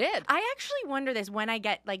 I did. I actually wonder this when I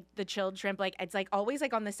get the chilled shrimp. It's always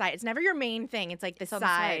on the side. It's never your main thing. It's the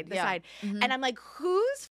side. The side. Mm-hmm. And I'm like,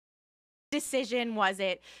 whose decision was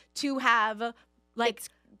it to have it's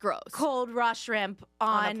gross cold raw shrimp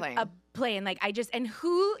on a plane? And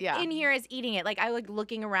who in here is eating it? I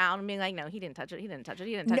looking around and being like, no, he didn't touch it. He didn't touch it.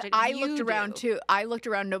 He didn't touch it. I looked around too. I looked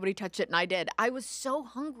around. Nobody touched it, and I did. I was so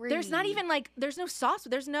hungry. There's not even there's no sauce.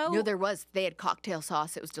 There's no. No, there was. They had cocktail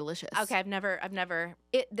sauce. It was delicious. Okay, I've never.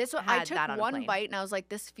 This one, I took one bite and I was like,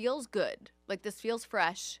 this feels good. This feels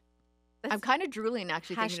fresh. I'm kind of drooling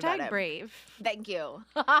actually thinking about it. #brave. Thank you.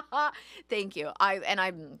 Thank you.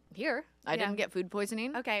 I'm here. I didn't get food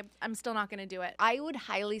poisoning. Okay, I'm still not going to do it. I would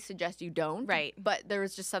highly suggest you don't. Right. But there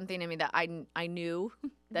was just something in me that I knew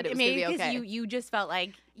that it was maybe going to be okay. Because you just felt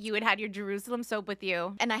like you had your Jerusalem soap with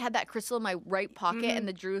you. And I had that crystal in my right pocket and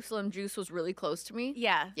the Jerusalem juice was really close to me.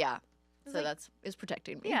 Yeah. Yeah. So is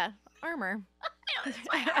protecting me. Yeah. Armor. It's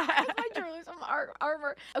my Jerusalem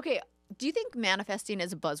armor. Okay. Do you think manifesting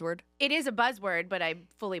is a buzzword? It is a buzzword, but I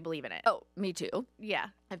fully believe in it. Oh, me too. Yeah.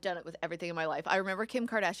 I've done it with everything in my life. I remember Kim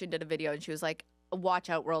Kardashian did a video and she was like, watch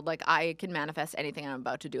out, world. I can manifest anything. I'm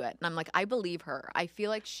about to do it. And I'm like, I believe her. I feel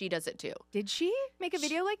like she does it too. Did she make a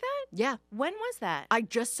video like that? Yeah. When was that? I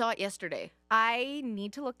just saw it yesterday. I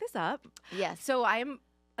need to look this up. Yes. So I'm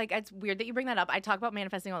it's weird that you bring that up. I talk about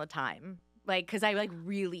manifesting all the time. Because I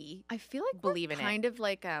really I feel like believe in it. Kind of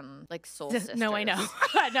like soul sisters. No, I know.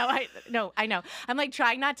 I know. I'm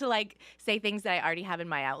trying not to say things that I already have in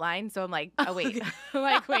my outline. So I'm like, oh wait. I'm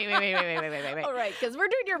like, wait. All right, because we're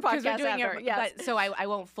doing your podcast But so I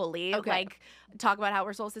won't fully talk about how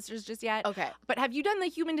we're soul sisters just yet. Okay. But have you done the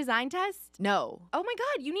human design test? No. Oh my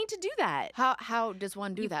God, you need to do that. How does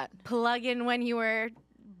one do that? Plug in when you were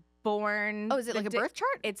born. Oh, is it like a birth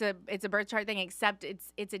chart? It's a birth chart thing, except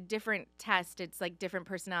it's a different test. It's different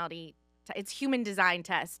personality. It's human design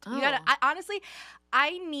test. Oh. You gotta. Honestly,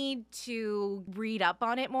 I need to read up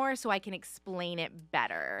on it more so I can explain it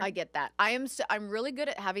better. I get that. I'm really good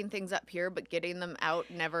at having things up here, but getting them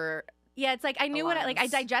out never. Yeah, it's I knew aligns. I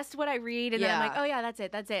digest what I read, and then I'm like, oh yeah, that's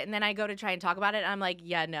it. And then I go to try and talk about it, and I'm like,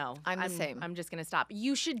 yeah, no. I'm the same. I'm just gonna stop.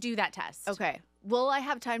 You should do that test. Okay. Will I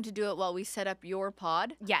have time to do it while we set up your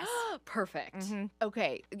pod? Yes. Perfect. Mm-hmm.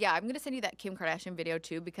 Okay. Yeah, I'm going to send you that Kim Kardashian video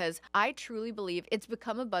too because I truly believe it's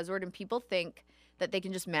become a buzzword and people think that they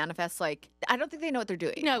can just manifest I don't think they know what they're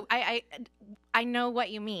doing. No, I know what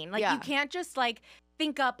you mean. You can't just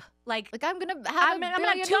think up I'm gonna have I'm gonna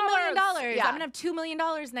have $2 million. Yeah. I'm gonna have $2 million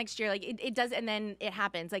next year. It does, and then it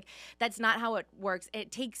happens. That's not how it works.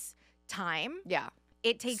 It takes time. Yeah.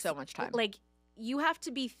 it takes so much time. Like, you have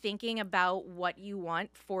to be thinking about what you want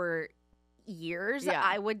for years, Yeah.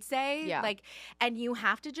 I would say. Yeah. Like, and you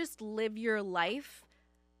have to just live your life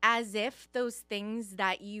as if those things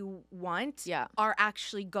that you want Yeah. are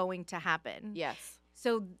actually going to happen. Yes.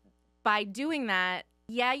 So by doing that,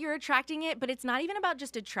 yeah, you're attracting it, but it's not even about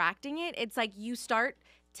just attracting it. It's like you start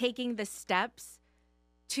taking the steps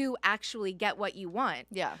to actually get what you want.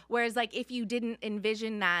 Yeah. Whereas, like, if you didn't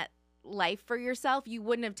envision that life for yourself, you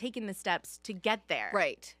wouldn't have taken the steps to get there.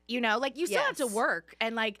 Right. You know, like, you still have to Yes. work,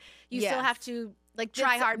 and, like, you still Yes. have to Like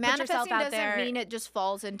try that's- hard, put yourself manifesting out doesn't there. mean it just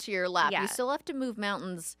falls into your lap. Yeah. You still have to move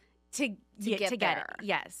mountains, to get it. there.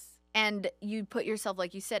 Yes. and you put yourself,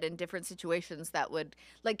 like you said, in different situations that would,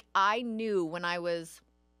 like, I knew when I was,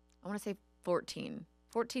 I want to say 14,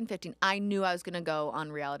 15, I knew I was going to go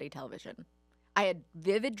on reality television. I had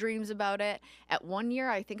vivid dreams about it. At one year,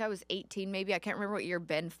 I think I was 18 maybe. I can't remember what year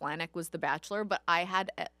Ben Flajnik was The Bachelor, but I had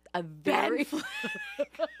a very...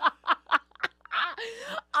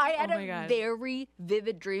 I had Oh my a God. very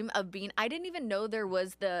vivid dream of being... I didn't even know there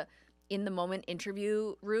was the in-the-moment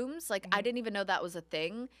interview rooms. Like, I didn't even know that was a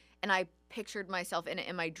thing. And I pictured myself in it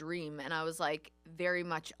in my dream. And I was, like, very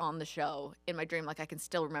much on the show in my dream. Like, I can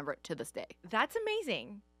still remember it to this day. That's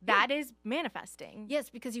amazing. Yeah. That is manifesting. Yes,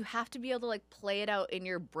 because you have to be able to, like, play it out in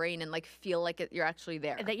your brain and, like, feel like you're actually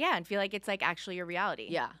there. Yeah, and feel like it's, like, actually a reality.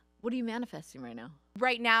 Yeah. What are you manifesting right now?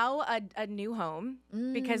 Right now, a new home,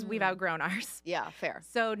 because we've Mm. outgrown ours. Yeah, fair.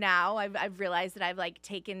 So now I've realized that I've, like,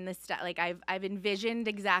 taken this step. Like, I've envisioned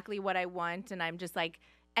exactly what I want, and I'm just like,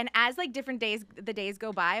 and as, like, the days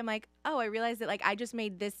go by, I'm like, oh, I realized that, like, I just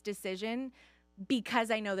made this decision because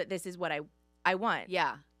I know that this is what I want.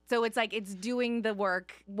 Yeah. So it's like, it's doing the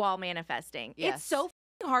work while manifesting. Yes. It's so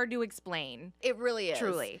f***ing hard to explain. It really is.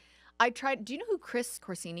 Truly. I tried. Do you know who Chris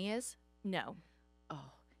Corsini is? No.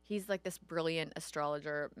 Oh, he's like this brilliant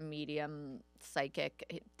astrologer, medium,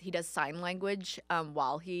 psychic. He does sign language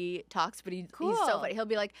while he talks, but he's so Cool. funny. He'll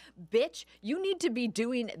be like, "Bitch, you need to be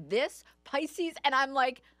doing this, Pisces," and I'm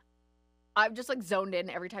like, I'm just like zoned in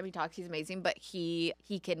every time he talks. He's amazing, but he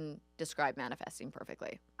can describe manifesting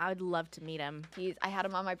perfectly. I would love to meet him. I had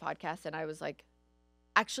him on my podcast, and I was like,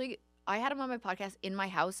 actually, I had him on my podcast in my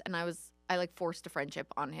house, and I like forced a friendship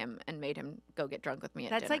on him and made him go get drunk with me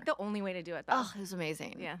at That's dinner. like the only way to do it, though. Oh, it was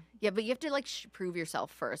amazing. Yeah. Yeah, but you have to like prove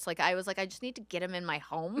yourself first. Like I was like, I just need to get him in my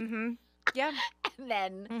home, Mm-hmm. Yeah. and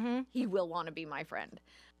then Mm-hmm. he will want to be my friend.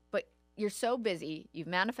 But you're so busy. You've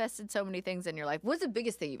manifested so many things in your life. What's the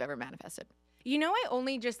biggest thing you've ever manifested? You know, I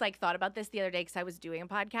only just like thought about this the other day because I was doing a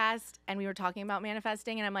podcast and we were talking about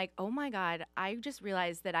manifesting, and I'm like, oh my God, I just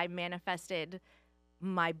realized that I manifested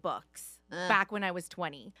my books back when I was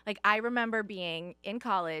 20. Like, I remember being in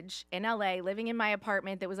college in LA, living in my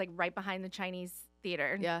apartment that was like right behind the Chinese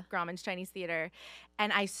theater, Yeah. Grauman's Chinese Theater.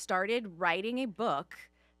 And I started writing a book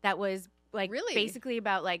that was like Really? basically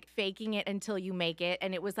about like faking it until you make it.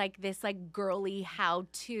 And it was like this like girly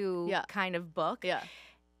how-to Yeah. kind of book. Yeah.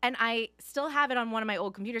 And I still have it on one of my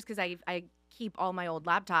old computers because I keep all my old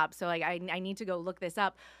laptops. So like I need to go look this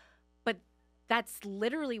up. But that's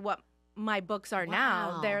literally what my books are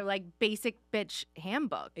now. Wow. They're like basic bitch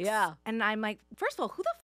handbooks. Yeah. And I'm like, first of all, who the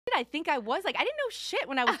did I think I was? Like, I didn't know shit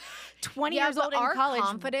when I was 20 Yeah, years but old in our college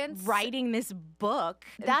confidence- writing this book.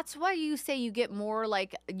 That's why you say you get more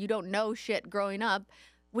like you don't know shit growing up.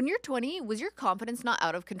 When you're 20, was your confidence not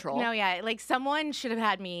out of control? No, yeah. Like, someone should have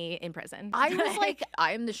had me in prison. I was like,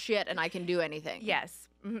 I am the shit and I can do anything. Yes.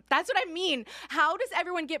 Mhm. That's what I mean. How does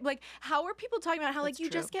everyone get, like, how are people talking about how, like, That's you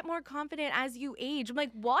true. just get more confident as you age? I'm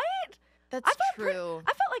like, what? That's I felt true.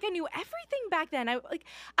 I felt like I knew everything back then.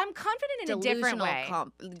 I'm confident in a different Delusional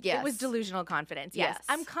way. Yes. It was delusional confidence. Yes. Yes.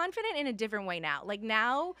 I'm confident in a different way now. Like,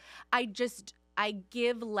 now I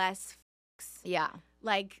give less fucks. Yeah.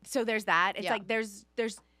 Like, so there's that. It's Yeah. like there's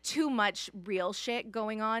too much real shit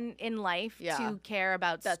going on in life Yeah. to care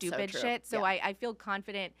about That's so stupid true. shit. So Yeah. I feel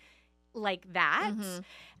confident like that. Mhm.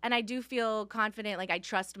 And I do feel confident, like I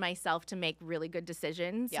trust myself to make really good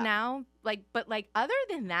decisions Yeah. now. Like, but like other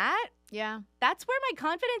than that, Yeah. that's where my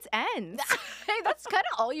confidence ends. Hey, that's kind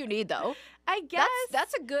of all you need, though. I guess.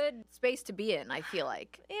 That's a good space to be in, I feel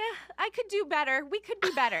like. Yeah, I could do better. We could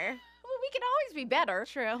be better. Well, we can always be better.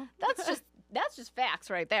 True. That's just facts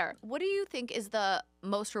right there. What do you think is the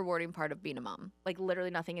most rewarding part of being a mom? Like, literally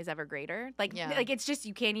nothing is ever greater. Like, Yeah. like it's just,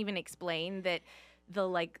 you can't even explain that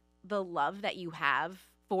the love that you have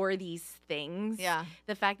for these things. Yeah.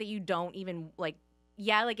 The fact that you don't even like,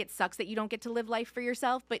 yeah, like it sucks that you don't get to live life for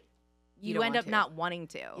yourself, but You you don't end want up to. not wanting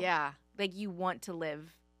to. Yeah. Like, you want to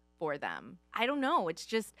live for them. I don't know. It's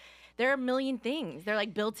just, there are a million things. They're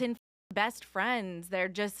like built-in best friends. They're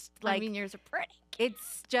just like, I mean, yours are pretty.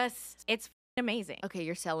 It's amazing. Okay,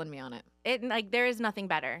 you're selling me on it. There is nothing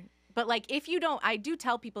better. But like, if you don't, I do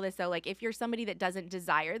tell people this though, like if you're somebody that doesn't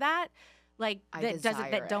desire that,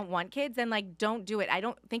 that don't want kids, then like don't do it. I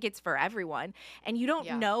don't think it's for everyone. And you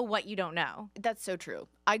don't know what you don't know. That's so true.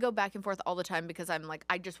 I go back and forth all the time because I'm like,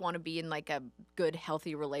 I just want to be in like a good,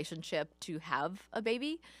 healthy relationship to have a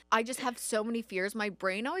baby. I just have so many fears. My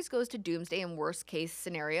brain always goes to doomsday and worst case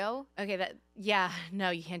scenario. Okay, no,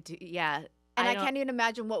 you can't do, And I can't even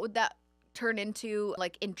imagine what would that turn into,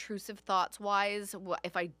 like intrusive thoughts wise,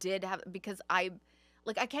 if I did have, because I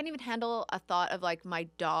can't even handle a thought of like my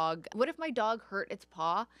dog. What if my dog hurt its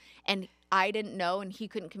paw and I didn't know and he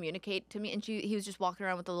couldn't communicate to me and he was just walking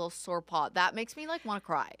around with a little sore paw? That makes me like want to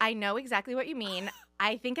cry. I know exactly what you mean.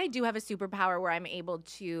 I think I do have a superpower where I'm able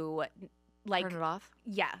to like turn it off.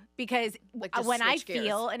 Yeah, because like when I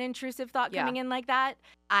feel an intrusive thought coming in like that,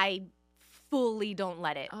 I fully don't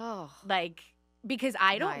let it. Oh, like because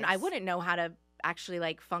I wouldn't know how to actually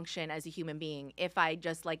like function as a human being if I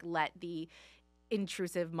just like let the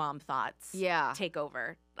intrusive mom thoughts take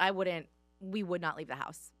over. We would not leave the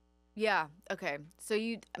house. Yeah. Okay. So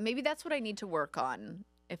maybe that's what I need to work on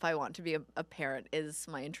if I want to be a parent, is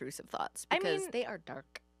my intrusive thoughts, because they are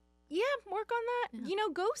dark. Yeah, work on that. Yeah.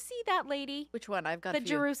 Go see that lady. Which one? I've got the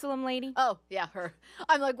Jerusalem lady. Oh, yeah, her.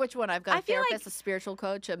 I'm like, which one? I've got a therapist, like, a spiritual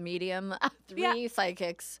coach, a medium, 3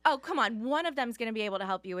 psychics. Oh, come on. One of them's going to be able to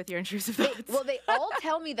help you with your intrusive thoughts. They all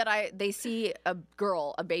tell me that they see a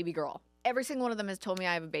baby girl. Every single one of them has told me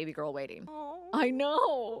I have a baby girl waiting. Oh, I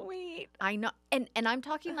know. Wait. I know. And I'm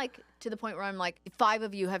talking like to the point where I'm like, 5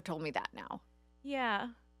 of you have told me that now. Yeah.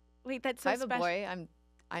 Wait, that's so special. If I have a boy,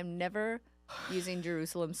 I'm never using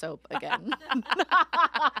Jerusalem soap again.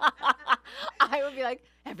 I would be like,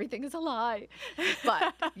 everything is a lie.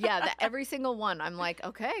 But yeah, every single one, I'm like,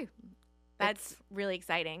 okay. That's really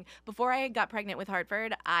exciting. Before I got pregnant with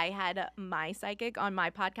Hartford, I had my psychic on my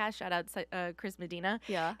podcast. Shout out Chris Medina.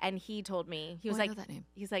 Yeah. And he told me, he was I like, know that name.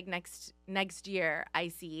 He's like, next year, I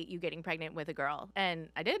see you getting pregnant with a girl. And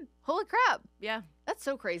I did. Holy crap. Yeah. That's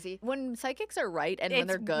so crazy. When psychics are right and when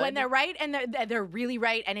they're good. When they're right and they're really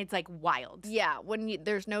right and it's like wild. Yeah. When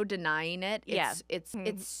there's no denying it.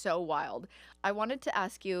 It's so wild. I wanted to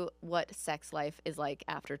ask you what sex life is like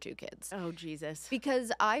after 2 kids. Oh, Jesus.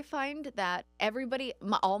 Because I find that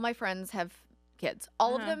all my friends have kids.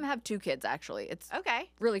 All of them have 2 kids, actually. It's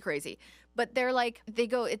really crazy. But they're like,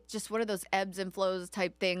 it's just one of those ebbs and flows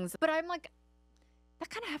type things. But I'm like,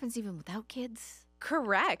 that kind of happens even without kids.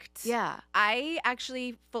 Correct. Yeah. I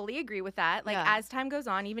actually fully agree with that. Like, as time goes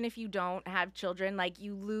on, even if you don't have children, like,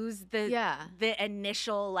 you lose the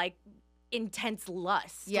initial, like, intense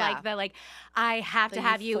lust. Yeah. Like I have to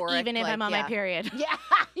have you even if I'm on my period. Yeah.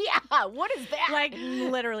 Yeah. What is that? Like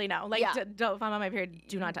literally no. Like don't, if I'm on my period,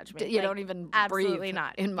 do not touch me. You don't even absolutely breathe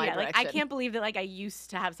not in my direction. Like, I can't believe that like I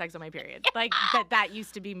used to have sex on my period. Like that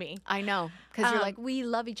used to be me. I know. Because you're like, we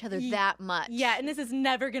love each other that much. Yeah, and this is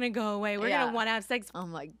never gonna go away. We're gonna want to have sex. Oh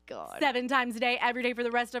my God. 7 times a day, every day for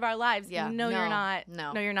the rest of our lives. Yeah. No, you're not.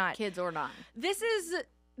 No, you're not. Kids or not. This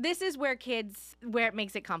is where it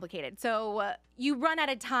makes it complicated. So you run out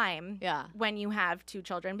of time when you have 2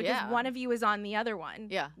 children because one of you is on the other one.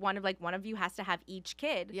 Yeah. One of you has to have each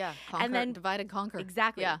kid. Yeah. And then divide and conquer.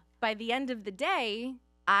 Exactly. Yeah. By the end of the day,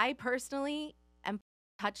 I personally am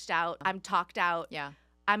touched out. I'm talked out. Yeah.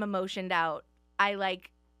 I'm emotioned out.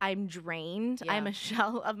 I'm drained. Yeah. I'm a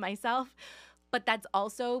shell of myself. But that's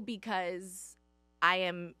also because I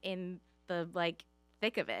am in the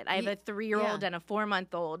thick of it. I have a 3-year-old and a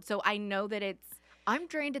 4-month-old. So I know that I'm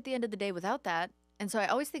drained at the end of the day without that. And so I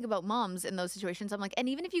always think about moms in those situations. I'm like, and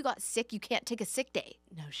even if you got sick, you can't take a sick day.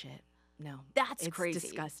 No shit. No. That's it's crazy.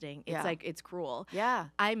 Disgusting. It's it's cruel. Yeah.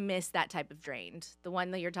 I miss that type of drained. The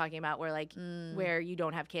one that you're talking about where where you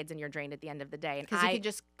don't have kids and you're drained at the end of the day. Because you can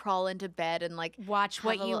just crawl into bed and watch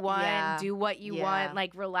what you want, do what you want,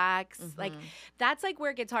 relax. Mm-hmm. That's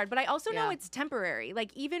where it gets hard. But I also know it's temporary.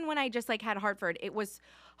 Even when I just had Hartford, it was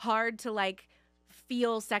hard to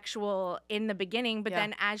feel sexual in the beginning. But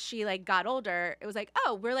then as she got older, it was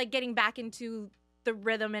oh, we're getting back into the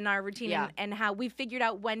rhythm in our routine and how we figured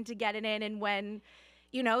out when to get it in and when,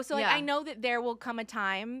 so I know that there will come a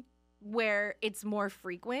time where it's more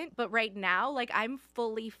frequent, but right now, I'm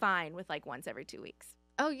fully fine with once every 2 weeks.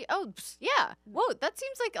 Oh, yeah. Whoa, that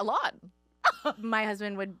seems like a lot. my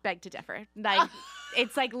husband would beg to differ. Like,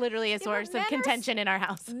 it's like literally a source of contention in our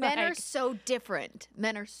house. Men are Like, so different.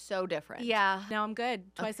 Men are so different. yeah. No, I'm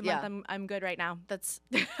good. Twice a yeah. month, I'm good right now.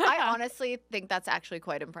 I honestly think that's actually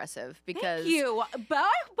quite impressive because Thank you. But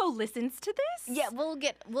I hope Bo listens to this. Yeah,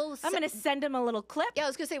 I'm gonna send him a little clip. Yeah, I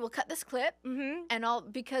was gonna say we'll cut this clip Mm-hmm.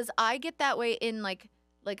 and because I get that way in like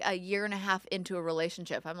a year and a half into a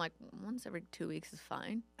relationship. I'm like, once every 2 weeks is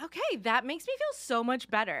fine. Okay, that makes me feel so much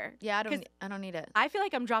better. Yeah, I don't need it. I feel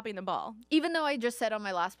like I'm dropping the ball. Even though I just said on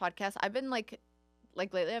my last podcast, I've been like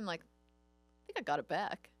lately, I'm like, I think I got it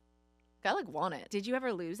back. I like want it. Did you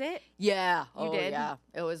ever lose it? Yeah. You did? Yeah.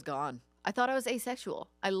 It was gone. I thought I was asexual.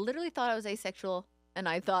 I literally thought I was asexual. And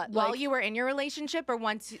I thought While you were in your relationship or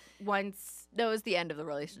once that was the end of the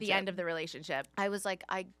relationship. the end of the relationship? I was like,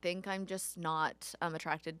 I think I'm just not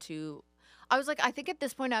attracted to. I was like, I think at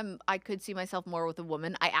this point I could see myself more with a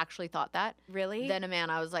woman. I actually thought that Really? than a man.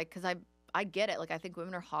 I was like, because I get it. Like I think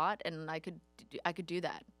women are hot, and I could do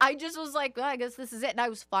that. I just was like, well, I guess this is it, and I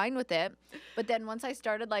was fine with it. But then once I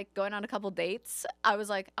started like going on a couple dates, I was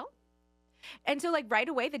like, oh, And so, like, right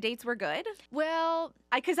away, the dates were good? well,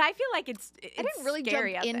 Because I feel like it's I didn't really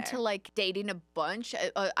scary jump out into there. like dating a bunch.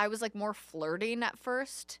 I was like more flirting at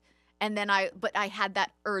first, and then but I had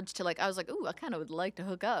that urge to like. I was like, ooh, I kind of would like to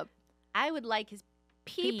hook up. I would like his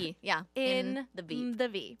peep V, yeah, in the V. The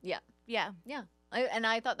V. Yeah. Yeah. Yeah, and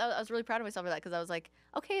I thought that I was really proud of myself for that because I was like,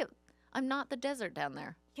 okay, I'm not the desert down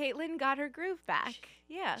there. Kaitlyn got her groove back.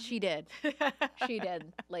 Yeah. She did. She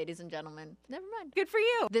did, ladies and gentlemen. Never mind. Good for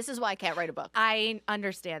you. This is why I can't write a book. I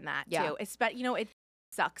understand that Yeah. too. It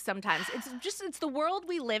sucks sometimes. It's the world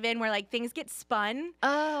we live in where like things get spun,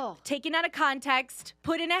 Oh, taken out of context,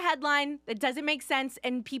 put in a headline that doesn't make sense,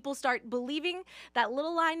 and people start believing that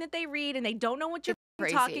little line that they read and they don't know what you're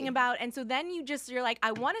Crazy. talking about. And so then you're like,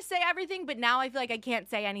 I want to say everything, but now I feel like I can't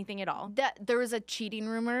say anything at all. that there was a cheating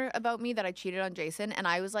rumor about me that I cheated on Jason, and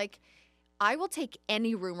I was like, I will take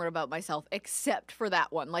any rumor about myself except for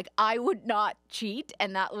that one. Like I would not cheat,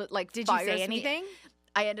 and that like Did you fires say me. anything?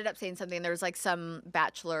 I ended up saying something. There was like some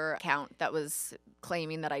Bachelor account that was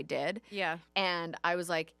claiming that I did. Yeah. And I was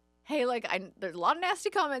like, hey, like, there's a lot of nasty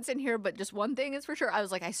comments in here, but just one thing is for sure. I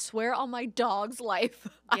was like, I swear on my dog's life,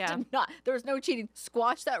 Yeah. I did not. There was no cheating.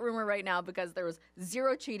 Squash that rumor right now because there was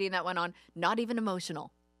zero cheating that went on, not even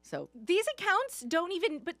emotional. So, These accounts don't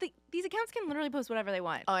even, but these accounts can literally post whatever they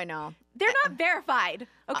want. oh, I know. They're not verified.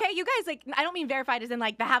 Okay, you guys, like, I don't mean verified as in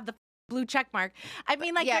like they have the blue check mark. I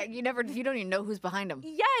mean like, Yeah, you don't even know who's behind them.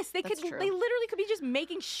 yes, they That's could. true. They literally could be just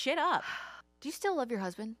making shit up. Do you still love your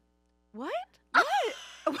husband? What?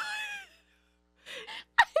 What?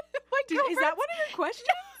 Is that one of your questions?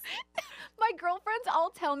 My girlfriends all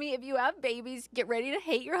tell me if you have babies, get ready to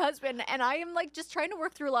hate your husband. And I am like just trying to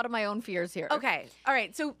work through a lot of my own fears here. Okay, all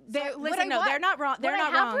right. So, what I listen, no, want- they're not wrong. They're what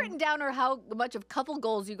not I have wrong. written down are how much of couple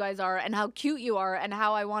goals you guys are and how cute you are and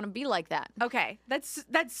how I want to be like that. Okay, that's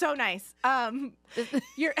so nice.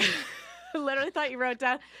 You're I literally thought you wrote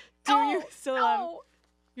down. Do you still love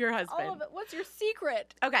your husband? All of it. What's your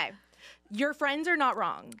secret? Okay. Your friends are not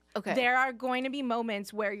wrong. Okay. There are going to be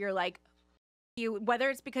moments where you're like, whether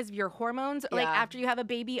it's because of your hormones, like Yeah. after you have a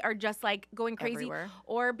baby, are just like going crazy, Everywhere.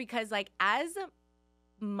 or because like as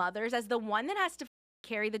mothers, as the one that has to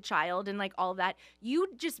carry the child and like all of that, you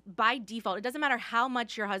just by default, it doesn't matter how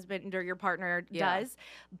much your husband or your partner Yeah. does,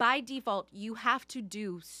 by default, you have to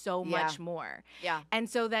do so Yeah. much more. Yeah. And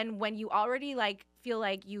so then when you already like feel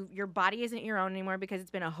like your body isn't your own anymore because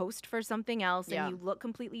it's been a host for something else Yeah. and you look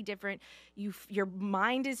completely different, your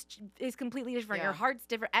mind is completely different, Yeah. your heart's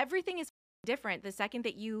different, everything is different the second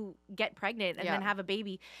that you get pregnant and then Yeah. have a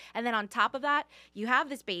baby. And then on top of that, you have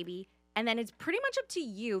this baby, and then it's pretty much up to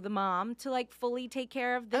you, the mom, to like fully take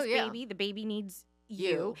care of this Oh, yeah. baby. The baby needs you.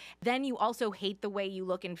 You. Then you also hate the way you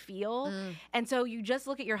look and feel. Mm. And so you just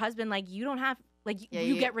look at your husband like you don't have, like Yeah,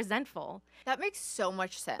 you you- get resentful. That makes so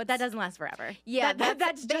much sense. But that doesn't last forever. Yeah,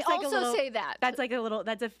 that's they just like also a little, say that. that's like a little,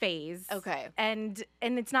 that's a phase. Okay. And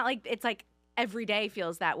it's not like, it's like every day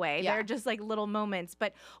feels that way. Yeah. They're just like little moments.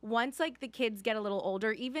 But once like the kids get a little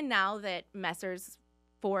older, even now that Messer's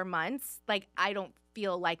 4 months, like I don't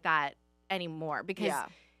feel like that anymore because Yeah.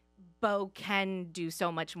 Bo can do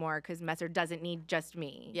so much more because Messer doesn't need just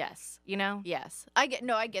me. Yes. You know? Yes. I get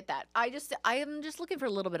that. I am just looking for a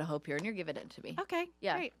little bit of hope here, and you're giving it to me. Okay.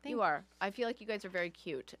 Yeah, Great. you are. I feel like you guys are very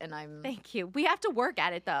cute, and I'm. Thank you. We have to work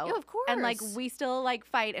at it though. Yeah, of course. And like we still like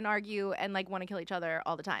fight and argue and like want to kill each other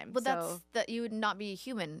all the time. But so, that you would not be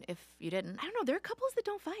human if you didn't. I don't know. There are couples that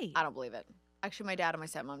don't fight. I don't believe it. Actually, my dad and my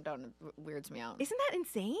stepmom don't. It weirds me out. Isn't that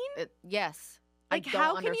insane? Yes. Like, I don't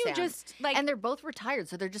how can you understand. just like And they're both retired,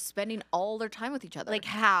 so they're just spending all their time with each other. like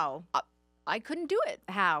how? I couldn't do it.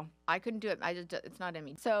 How? I couldn't do it. It's not in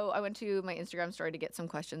me. So I went to my Instagram story to get some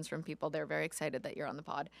questions from people. They're very excited that you're on the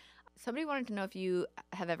pod. Somebody wanted to know if you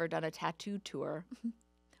have ever done a tattoo tour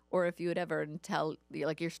or if you would ever tell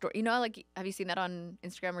like your story. You know, like, have you seen that on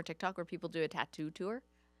Instagram or TikTok where people do a tattoo tour?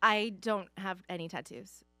 I don't have any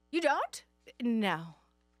tattoos. You don't? No.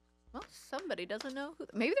 Well, somebody doesn't know who.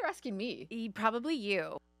 Maybe they're asking me. Probably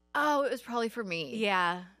you. Oh, it was probably for me.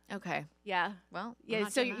 Yeah. Okay. Yeah. Well, I'm Yeah.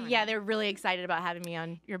 not So doing that right yeah, now. they're really excited about having me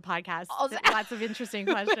on your podcast. Also- Lots of interesting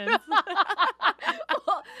questions.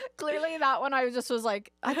 Well, clearly that one I was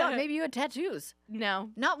like, I thought maybe you had tattoos. No,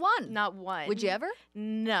 Not one. not one. Would you ever?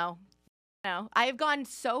 No. I have gone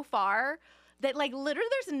so far that like literally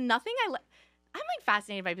there's nothing I'm like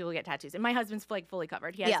fascinated by people who get tattoos, and my husband's like fully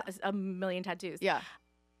covered. He has Yeah. a million tattoos. Yeah.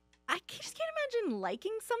 I just can't imagine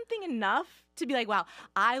liking something enough to be like, wow,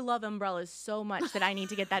 I love umbrellas so much that I need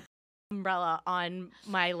to get that umbrella on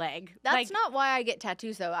my leg. That's like, not why I get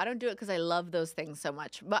tattoos, though. I don't do it because I love those things so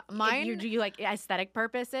much. But mine, do you like aesthetic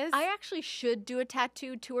purposes? I actually should do a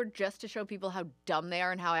tattoo tour just to show people how dumb they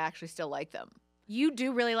are and how I actually still like them. You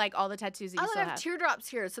do really like all the tattoos that you I still have have. teardrops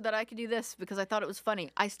here so that I could do this because I thought it was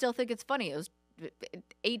funny. I still think it's funny. It was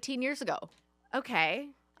 18 years ago. Okay.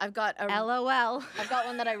 I've got a LOL. I've got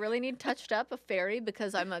one that I really need touched up, a fairy,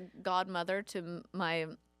 because I'm a godmother to my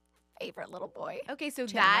favorite little boy. Okay, so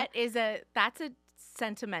Chandler. that's a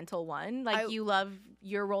sentimental one. Like you love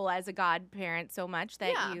your role as a godparent so much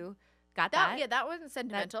that Yeah. you got that. Yeah, that wasn't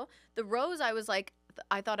sentimental. The rose, I was like,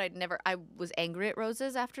 I thought I was angry at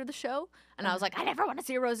roses after the show. And I was like, I never want to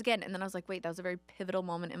see a rose again. And then I was like, wait, that was a very pivotal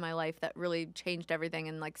moment in my life that really changed everything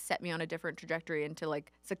and like set me on a different trajectory into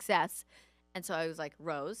like success. And so I was like,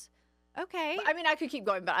 rose. Okay. I mean, I could keep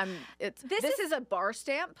going, but this is a bar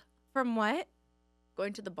stamp. From what?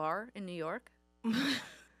 Going to the bar in New York.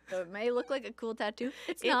 So it may look like a cool tattoo.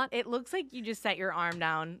 It's It- not. It looks like you just set your arm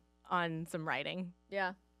down on some writing,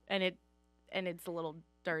 Yeah. and it's a little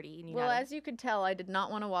dirty. And Well, as you could tell, I did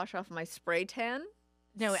not want to wash off my spray tan.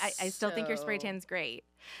 no, I still think your spray So- tan's great.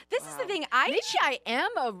 This is the Wow. thing.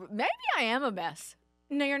 Maybe I am a mess.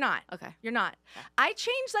 No, you're not. Okay. You're not. Okay. I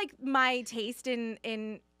changed like my taste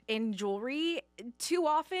in jewelry too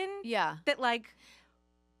often. Yeah. That like,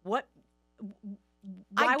 what?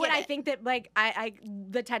 I Why would get I it. think that like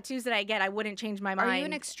the tattoos that I get, I wouldn't change my mind? Are you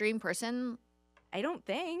an extreme person? I don't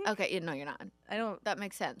think. Okay, no, you're not. I don't. That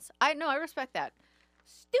makes sense. I respect that.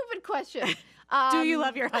 Stupid question. Do you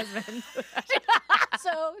love your husband?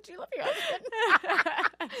 So, do you love your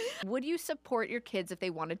husband? Would you support your kids if they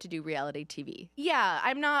wanted to do reality TV? Yeah,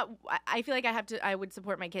 I'm not. I feel like I would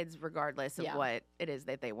support my kids regardless of Yeah. what it is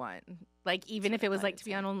that they want. Like, even That's if it what was I like would to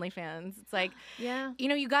be say. on OnlyFans. It's like, Yeah.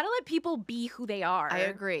 you got to let people be who they are. I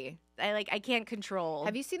agree. I can't control.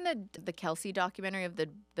 Have you seen the Kelsey documentary of the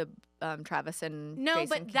Travis and No,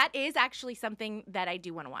 Jason but that is actually something that I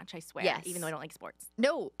do want to watch, I swear. Yes. Even though I don't like sports.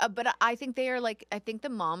 No, but I think they are like, I think the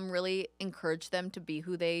mom really encouraged them to be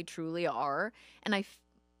who they truly are. And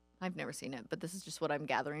I've never seen it, but this is just what I'm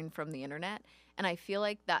gathering from the internet. And I feel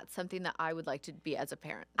like that's something that I would like to be as a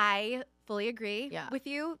parent. I fully agree Yeah. with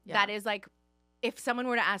you. Yeah. That is like, if someone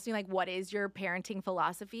were to ask me, like, what is your parenting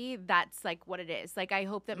philosophy? That's like what it is. Like, I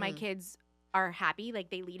hope that my kids are happy, like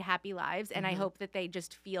they lead happy lives. And I Mhm. hope that they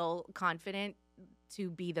just feel confident to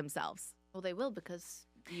be themselves. Well, they will because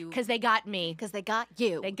Because they got me. they got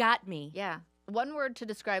you. They got me. Yeah. One word to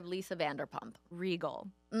describe Lisa Vanderpump. Regal.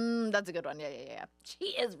 That's a good one. Yeah. She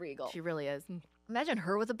is regal. She really is. Imagine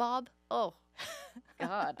her with a bob. Oh,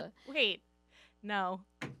 God. Wait. No.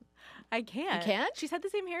 I can't. can't? She's had the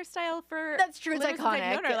same hairstyle for. That's true. It's literally since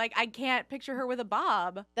I've known iconic. her. Like, I can't picture her with a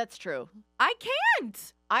bob. That's true. I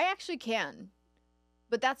can't. I actually can.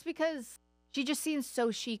 But that's because she just seems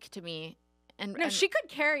so chic to me. And No, she could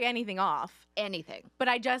carry anything off. anything. But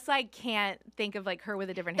I just like can't think of like her with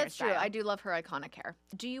a different That's hairstyle. true. I do love her iconic hair.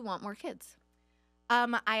 Do you want more kids?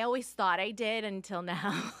 I always thought I did until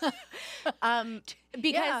now.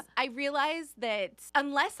 Because Yeah. I realized that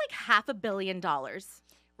unless like $500 million,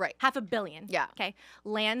 Right. $500 million, Yeah. okay,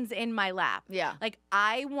 lands in my lap, Yeah. like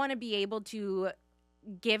I want to be able to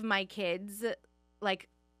give my kids like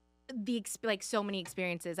like so many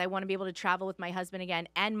experiences. I want to be able to travel with my husband again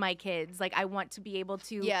and my kids. Like I want to be able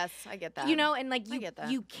to, Yes, I get that. and like I get that.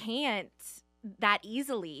 you can't that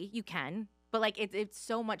easily. You can, but like it's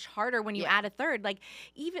so much harder when you Yeah. add a third. Like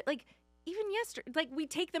even yesterday, like we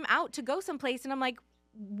take them out to go someplace, and I'm like,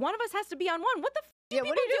 one of us has to be on one. What the Yeah,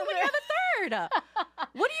 people what do you do do when you have a third?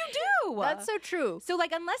 What do you do? That's so true. So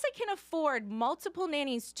like unless I can afford multiple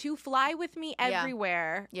nannies to fly with me Yeah.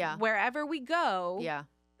 everywhere, Yeah. wherever we go, Yeah.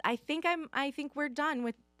 I think we're done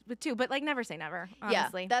with two, but like never say never.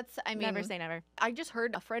 Honestly, I mean, never say never. I just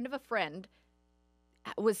heard a friend of a friend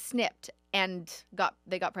was snipped and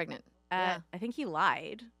they got pregnant. I think he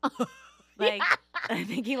lied. Like, I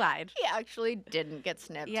think he lied. He actually didn't get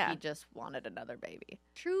snipped. Yeah. He just wanted another baby.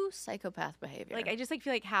 True psychopath behavior. Like, I just like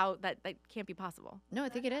feel like how that can't be possible. No, I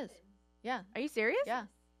think it is. Yeah. Are you serious? Yeah.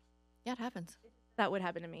 Yeah, it happens. That would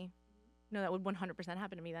happen to me. No, that would 100%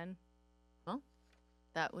 happen to me then. Well,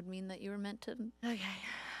 that would mean that you were meant to. Okay.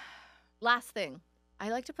 Last thing. I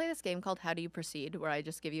like to play this game called How Do You Proceed, where I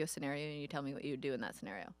just give you a scenario and you tell me what you would do in that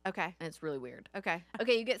scenario. Okay. And it's really weird. Okay.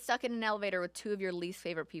 Okay, you get stuck in an elevator with two of your least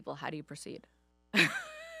favorite people. How do you proceed?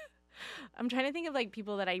 I'm trying to think of like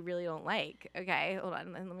people that I really don't like. Okay, hold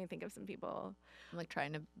on. Let me think of some people. I'm like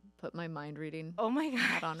trying to put my mind reading Oh my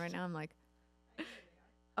hat god. on right now. I'm like,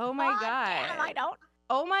 Oh my god. damn, I don't.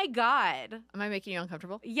 Oh my god. Am I making you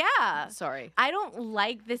uncomfortable? Yeah. Sorry. I don't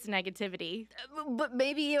like this negativity. But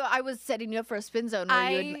maybe I was setting you up for a spin zone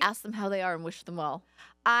where you would ask them how they are and wish them well.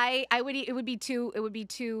 It would be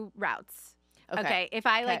two routes. Okay. If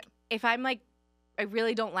I'm like I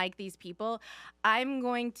really don't like these people, I'm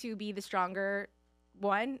going to be the stronger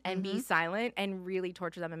one and be silent and really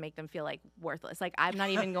torture them and make them feel like worthless. Like I'm not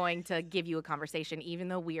even going to give you a conversation even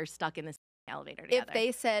though we are stuck in this elevator together. If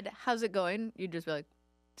they said, "How's it going?" you'd just be like,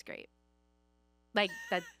 it's great. Like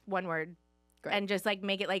that one word. Great. And just like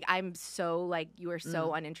make it like I'm so like you are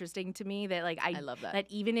so uninteresting to me that like I love that. That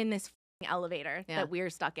even in this elevator that we're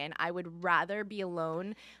stuck in, I would rather be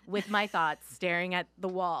alone with my thoughts staring at the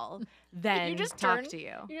wall than talk to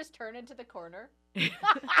you. You just turn into the corner. That's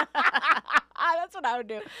what I would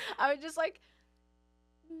do. I would just like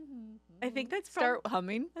I think that's start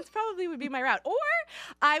humming. That's probably would be my route. Or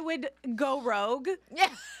I would go rogue. Yeah.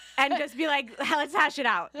 And just be like, let's hash it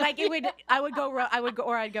out. Like I'd go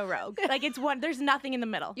rogue. Like it's one, there's nothing in the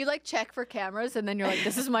middle. You like check for cameras and then you're like,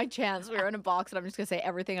 this is my chance. We're in a box and I'm just gonna say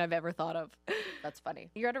everything I've ever thought of. That's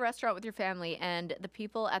funny. You're at a restaurant with your family and the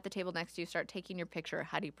people at the table next to you start taking your picture.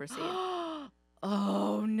 How do you proceed?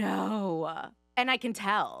 Oh no. And I can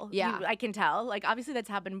tell. Yeah. I can tell. Like obviously that's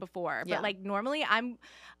happened before. Yeah. But like normally I'm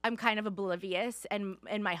kind of oblivious and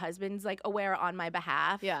my husband's like aware on my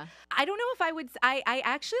behalf. Yeah. I don't know if I would I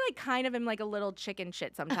actually like kind of am like a little chicken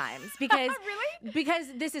shit sometimes because Really? Because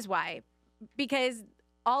this is why. Because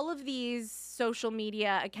all of these social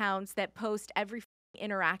media accounts that post every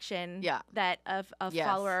interaction that a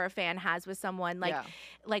follower or a fan has with someone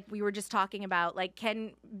like we were just talking about like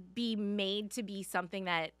can be made to be something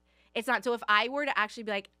that it's not. So if I were to actually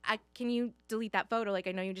be like, can you delete that photo? Like,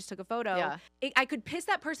 I know you just took a photo. Yeah. I could piss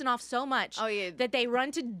that person off so much that they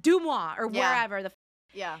run to Dumois or wherever.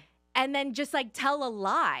 And then just like tell a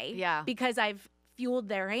lie because I've fueled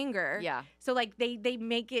their anger. Yeah. So like they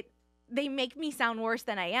make me sound worse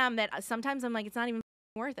than I am that sometimes I'm like, it's not even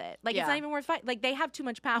worth it. Like, it's not even worth fighting. Like, they have too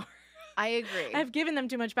much power. I agree. I've given them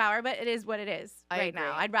too much power, but it is what it is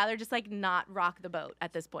now. I'd rather just like not rock the boat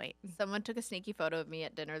at this point. Someone took a sneaky photo of me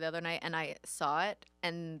at dinner the other night and I saw it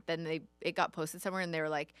and then it got posted somewhere and they were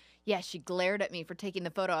like, yeah, she glared at me for taking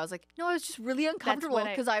the photo. I was like, no, I was just really uncomfortable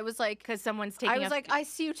because I was like, because someone's taking I was like, I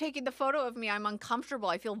see you taking the photo of me. I'm uncomfortable.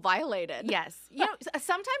 I feel violated. Yes. You know,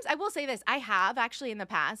 sometimes I will say this. I have actually in the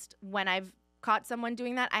past when I've caught someone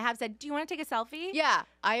doing that, I have said, do you want to take a selfie? Yeah,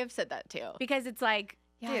 I have said that too. Because it's like,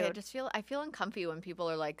 yeah, I feel uncomfy when people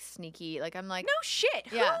are like sneaky. Like I'm like, no shit.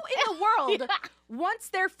 Who in the world wants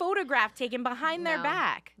their photograph taken behind their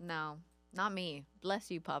back? No, not me.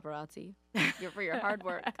 Bless you, paparazzi. For your hard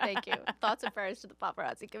work. Thank you. Thoughts and prayers to the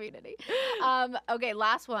paparazzi community. Okay,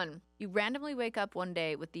 last one. You randomly wake up one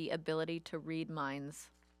day with the ability to read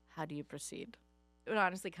minds. How do you proceed? It would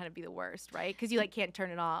honestly kind of be the worst, right? Because you like can't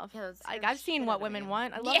turn it off. Yeah, like I've seen What Women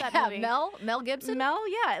Want. I love that movie. Mel Gibson.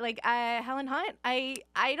 Yeah, like Helen Hunt. I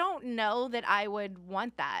don't know that I would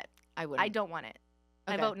want that. I wouldn't. I don't want it.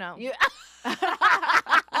 Okay. I vote no.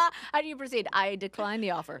 How do you proceed? I decline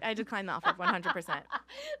the offer. I decline the offer 100%.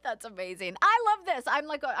 That's amazing. I love this. I'm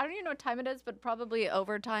like, I don't even know what time it is, but probably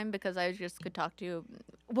overtime because I just could talk to you.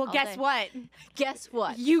 Well, guess what? Guess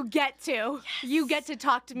what? You get to. Yes. You get to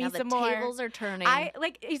talk to me some more. The tables are turning.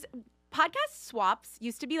 Podcast swaps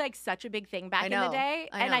used to be like such a big thing back in the day,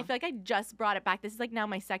 and I feel like I just brought it back. This is like now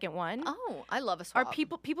my second one. Oh, I love a swap. Are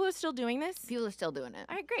people are still doing this? People are still doing it.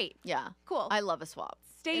 All right, great. Yeah, cool. I love a swap.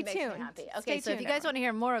 Stay tuned. Makes me happy. Okay, so if you guys want to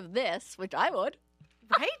hear more of this, which I would,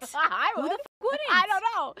 right? I would. Who the f wouldn't? I don't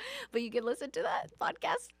know, but you can listen to that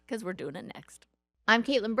podcast because we're doing it next. I'm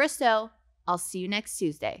Kaitlyn Bristowe. I'll see you next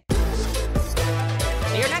Tuesday.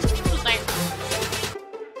 See you next.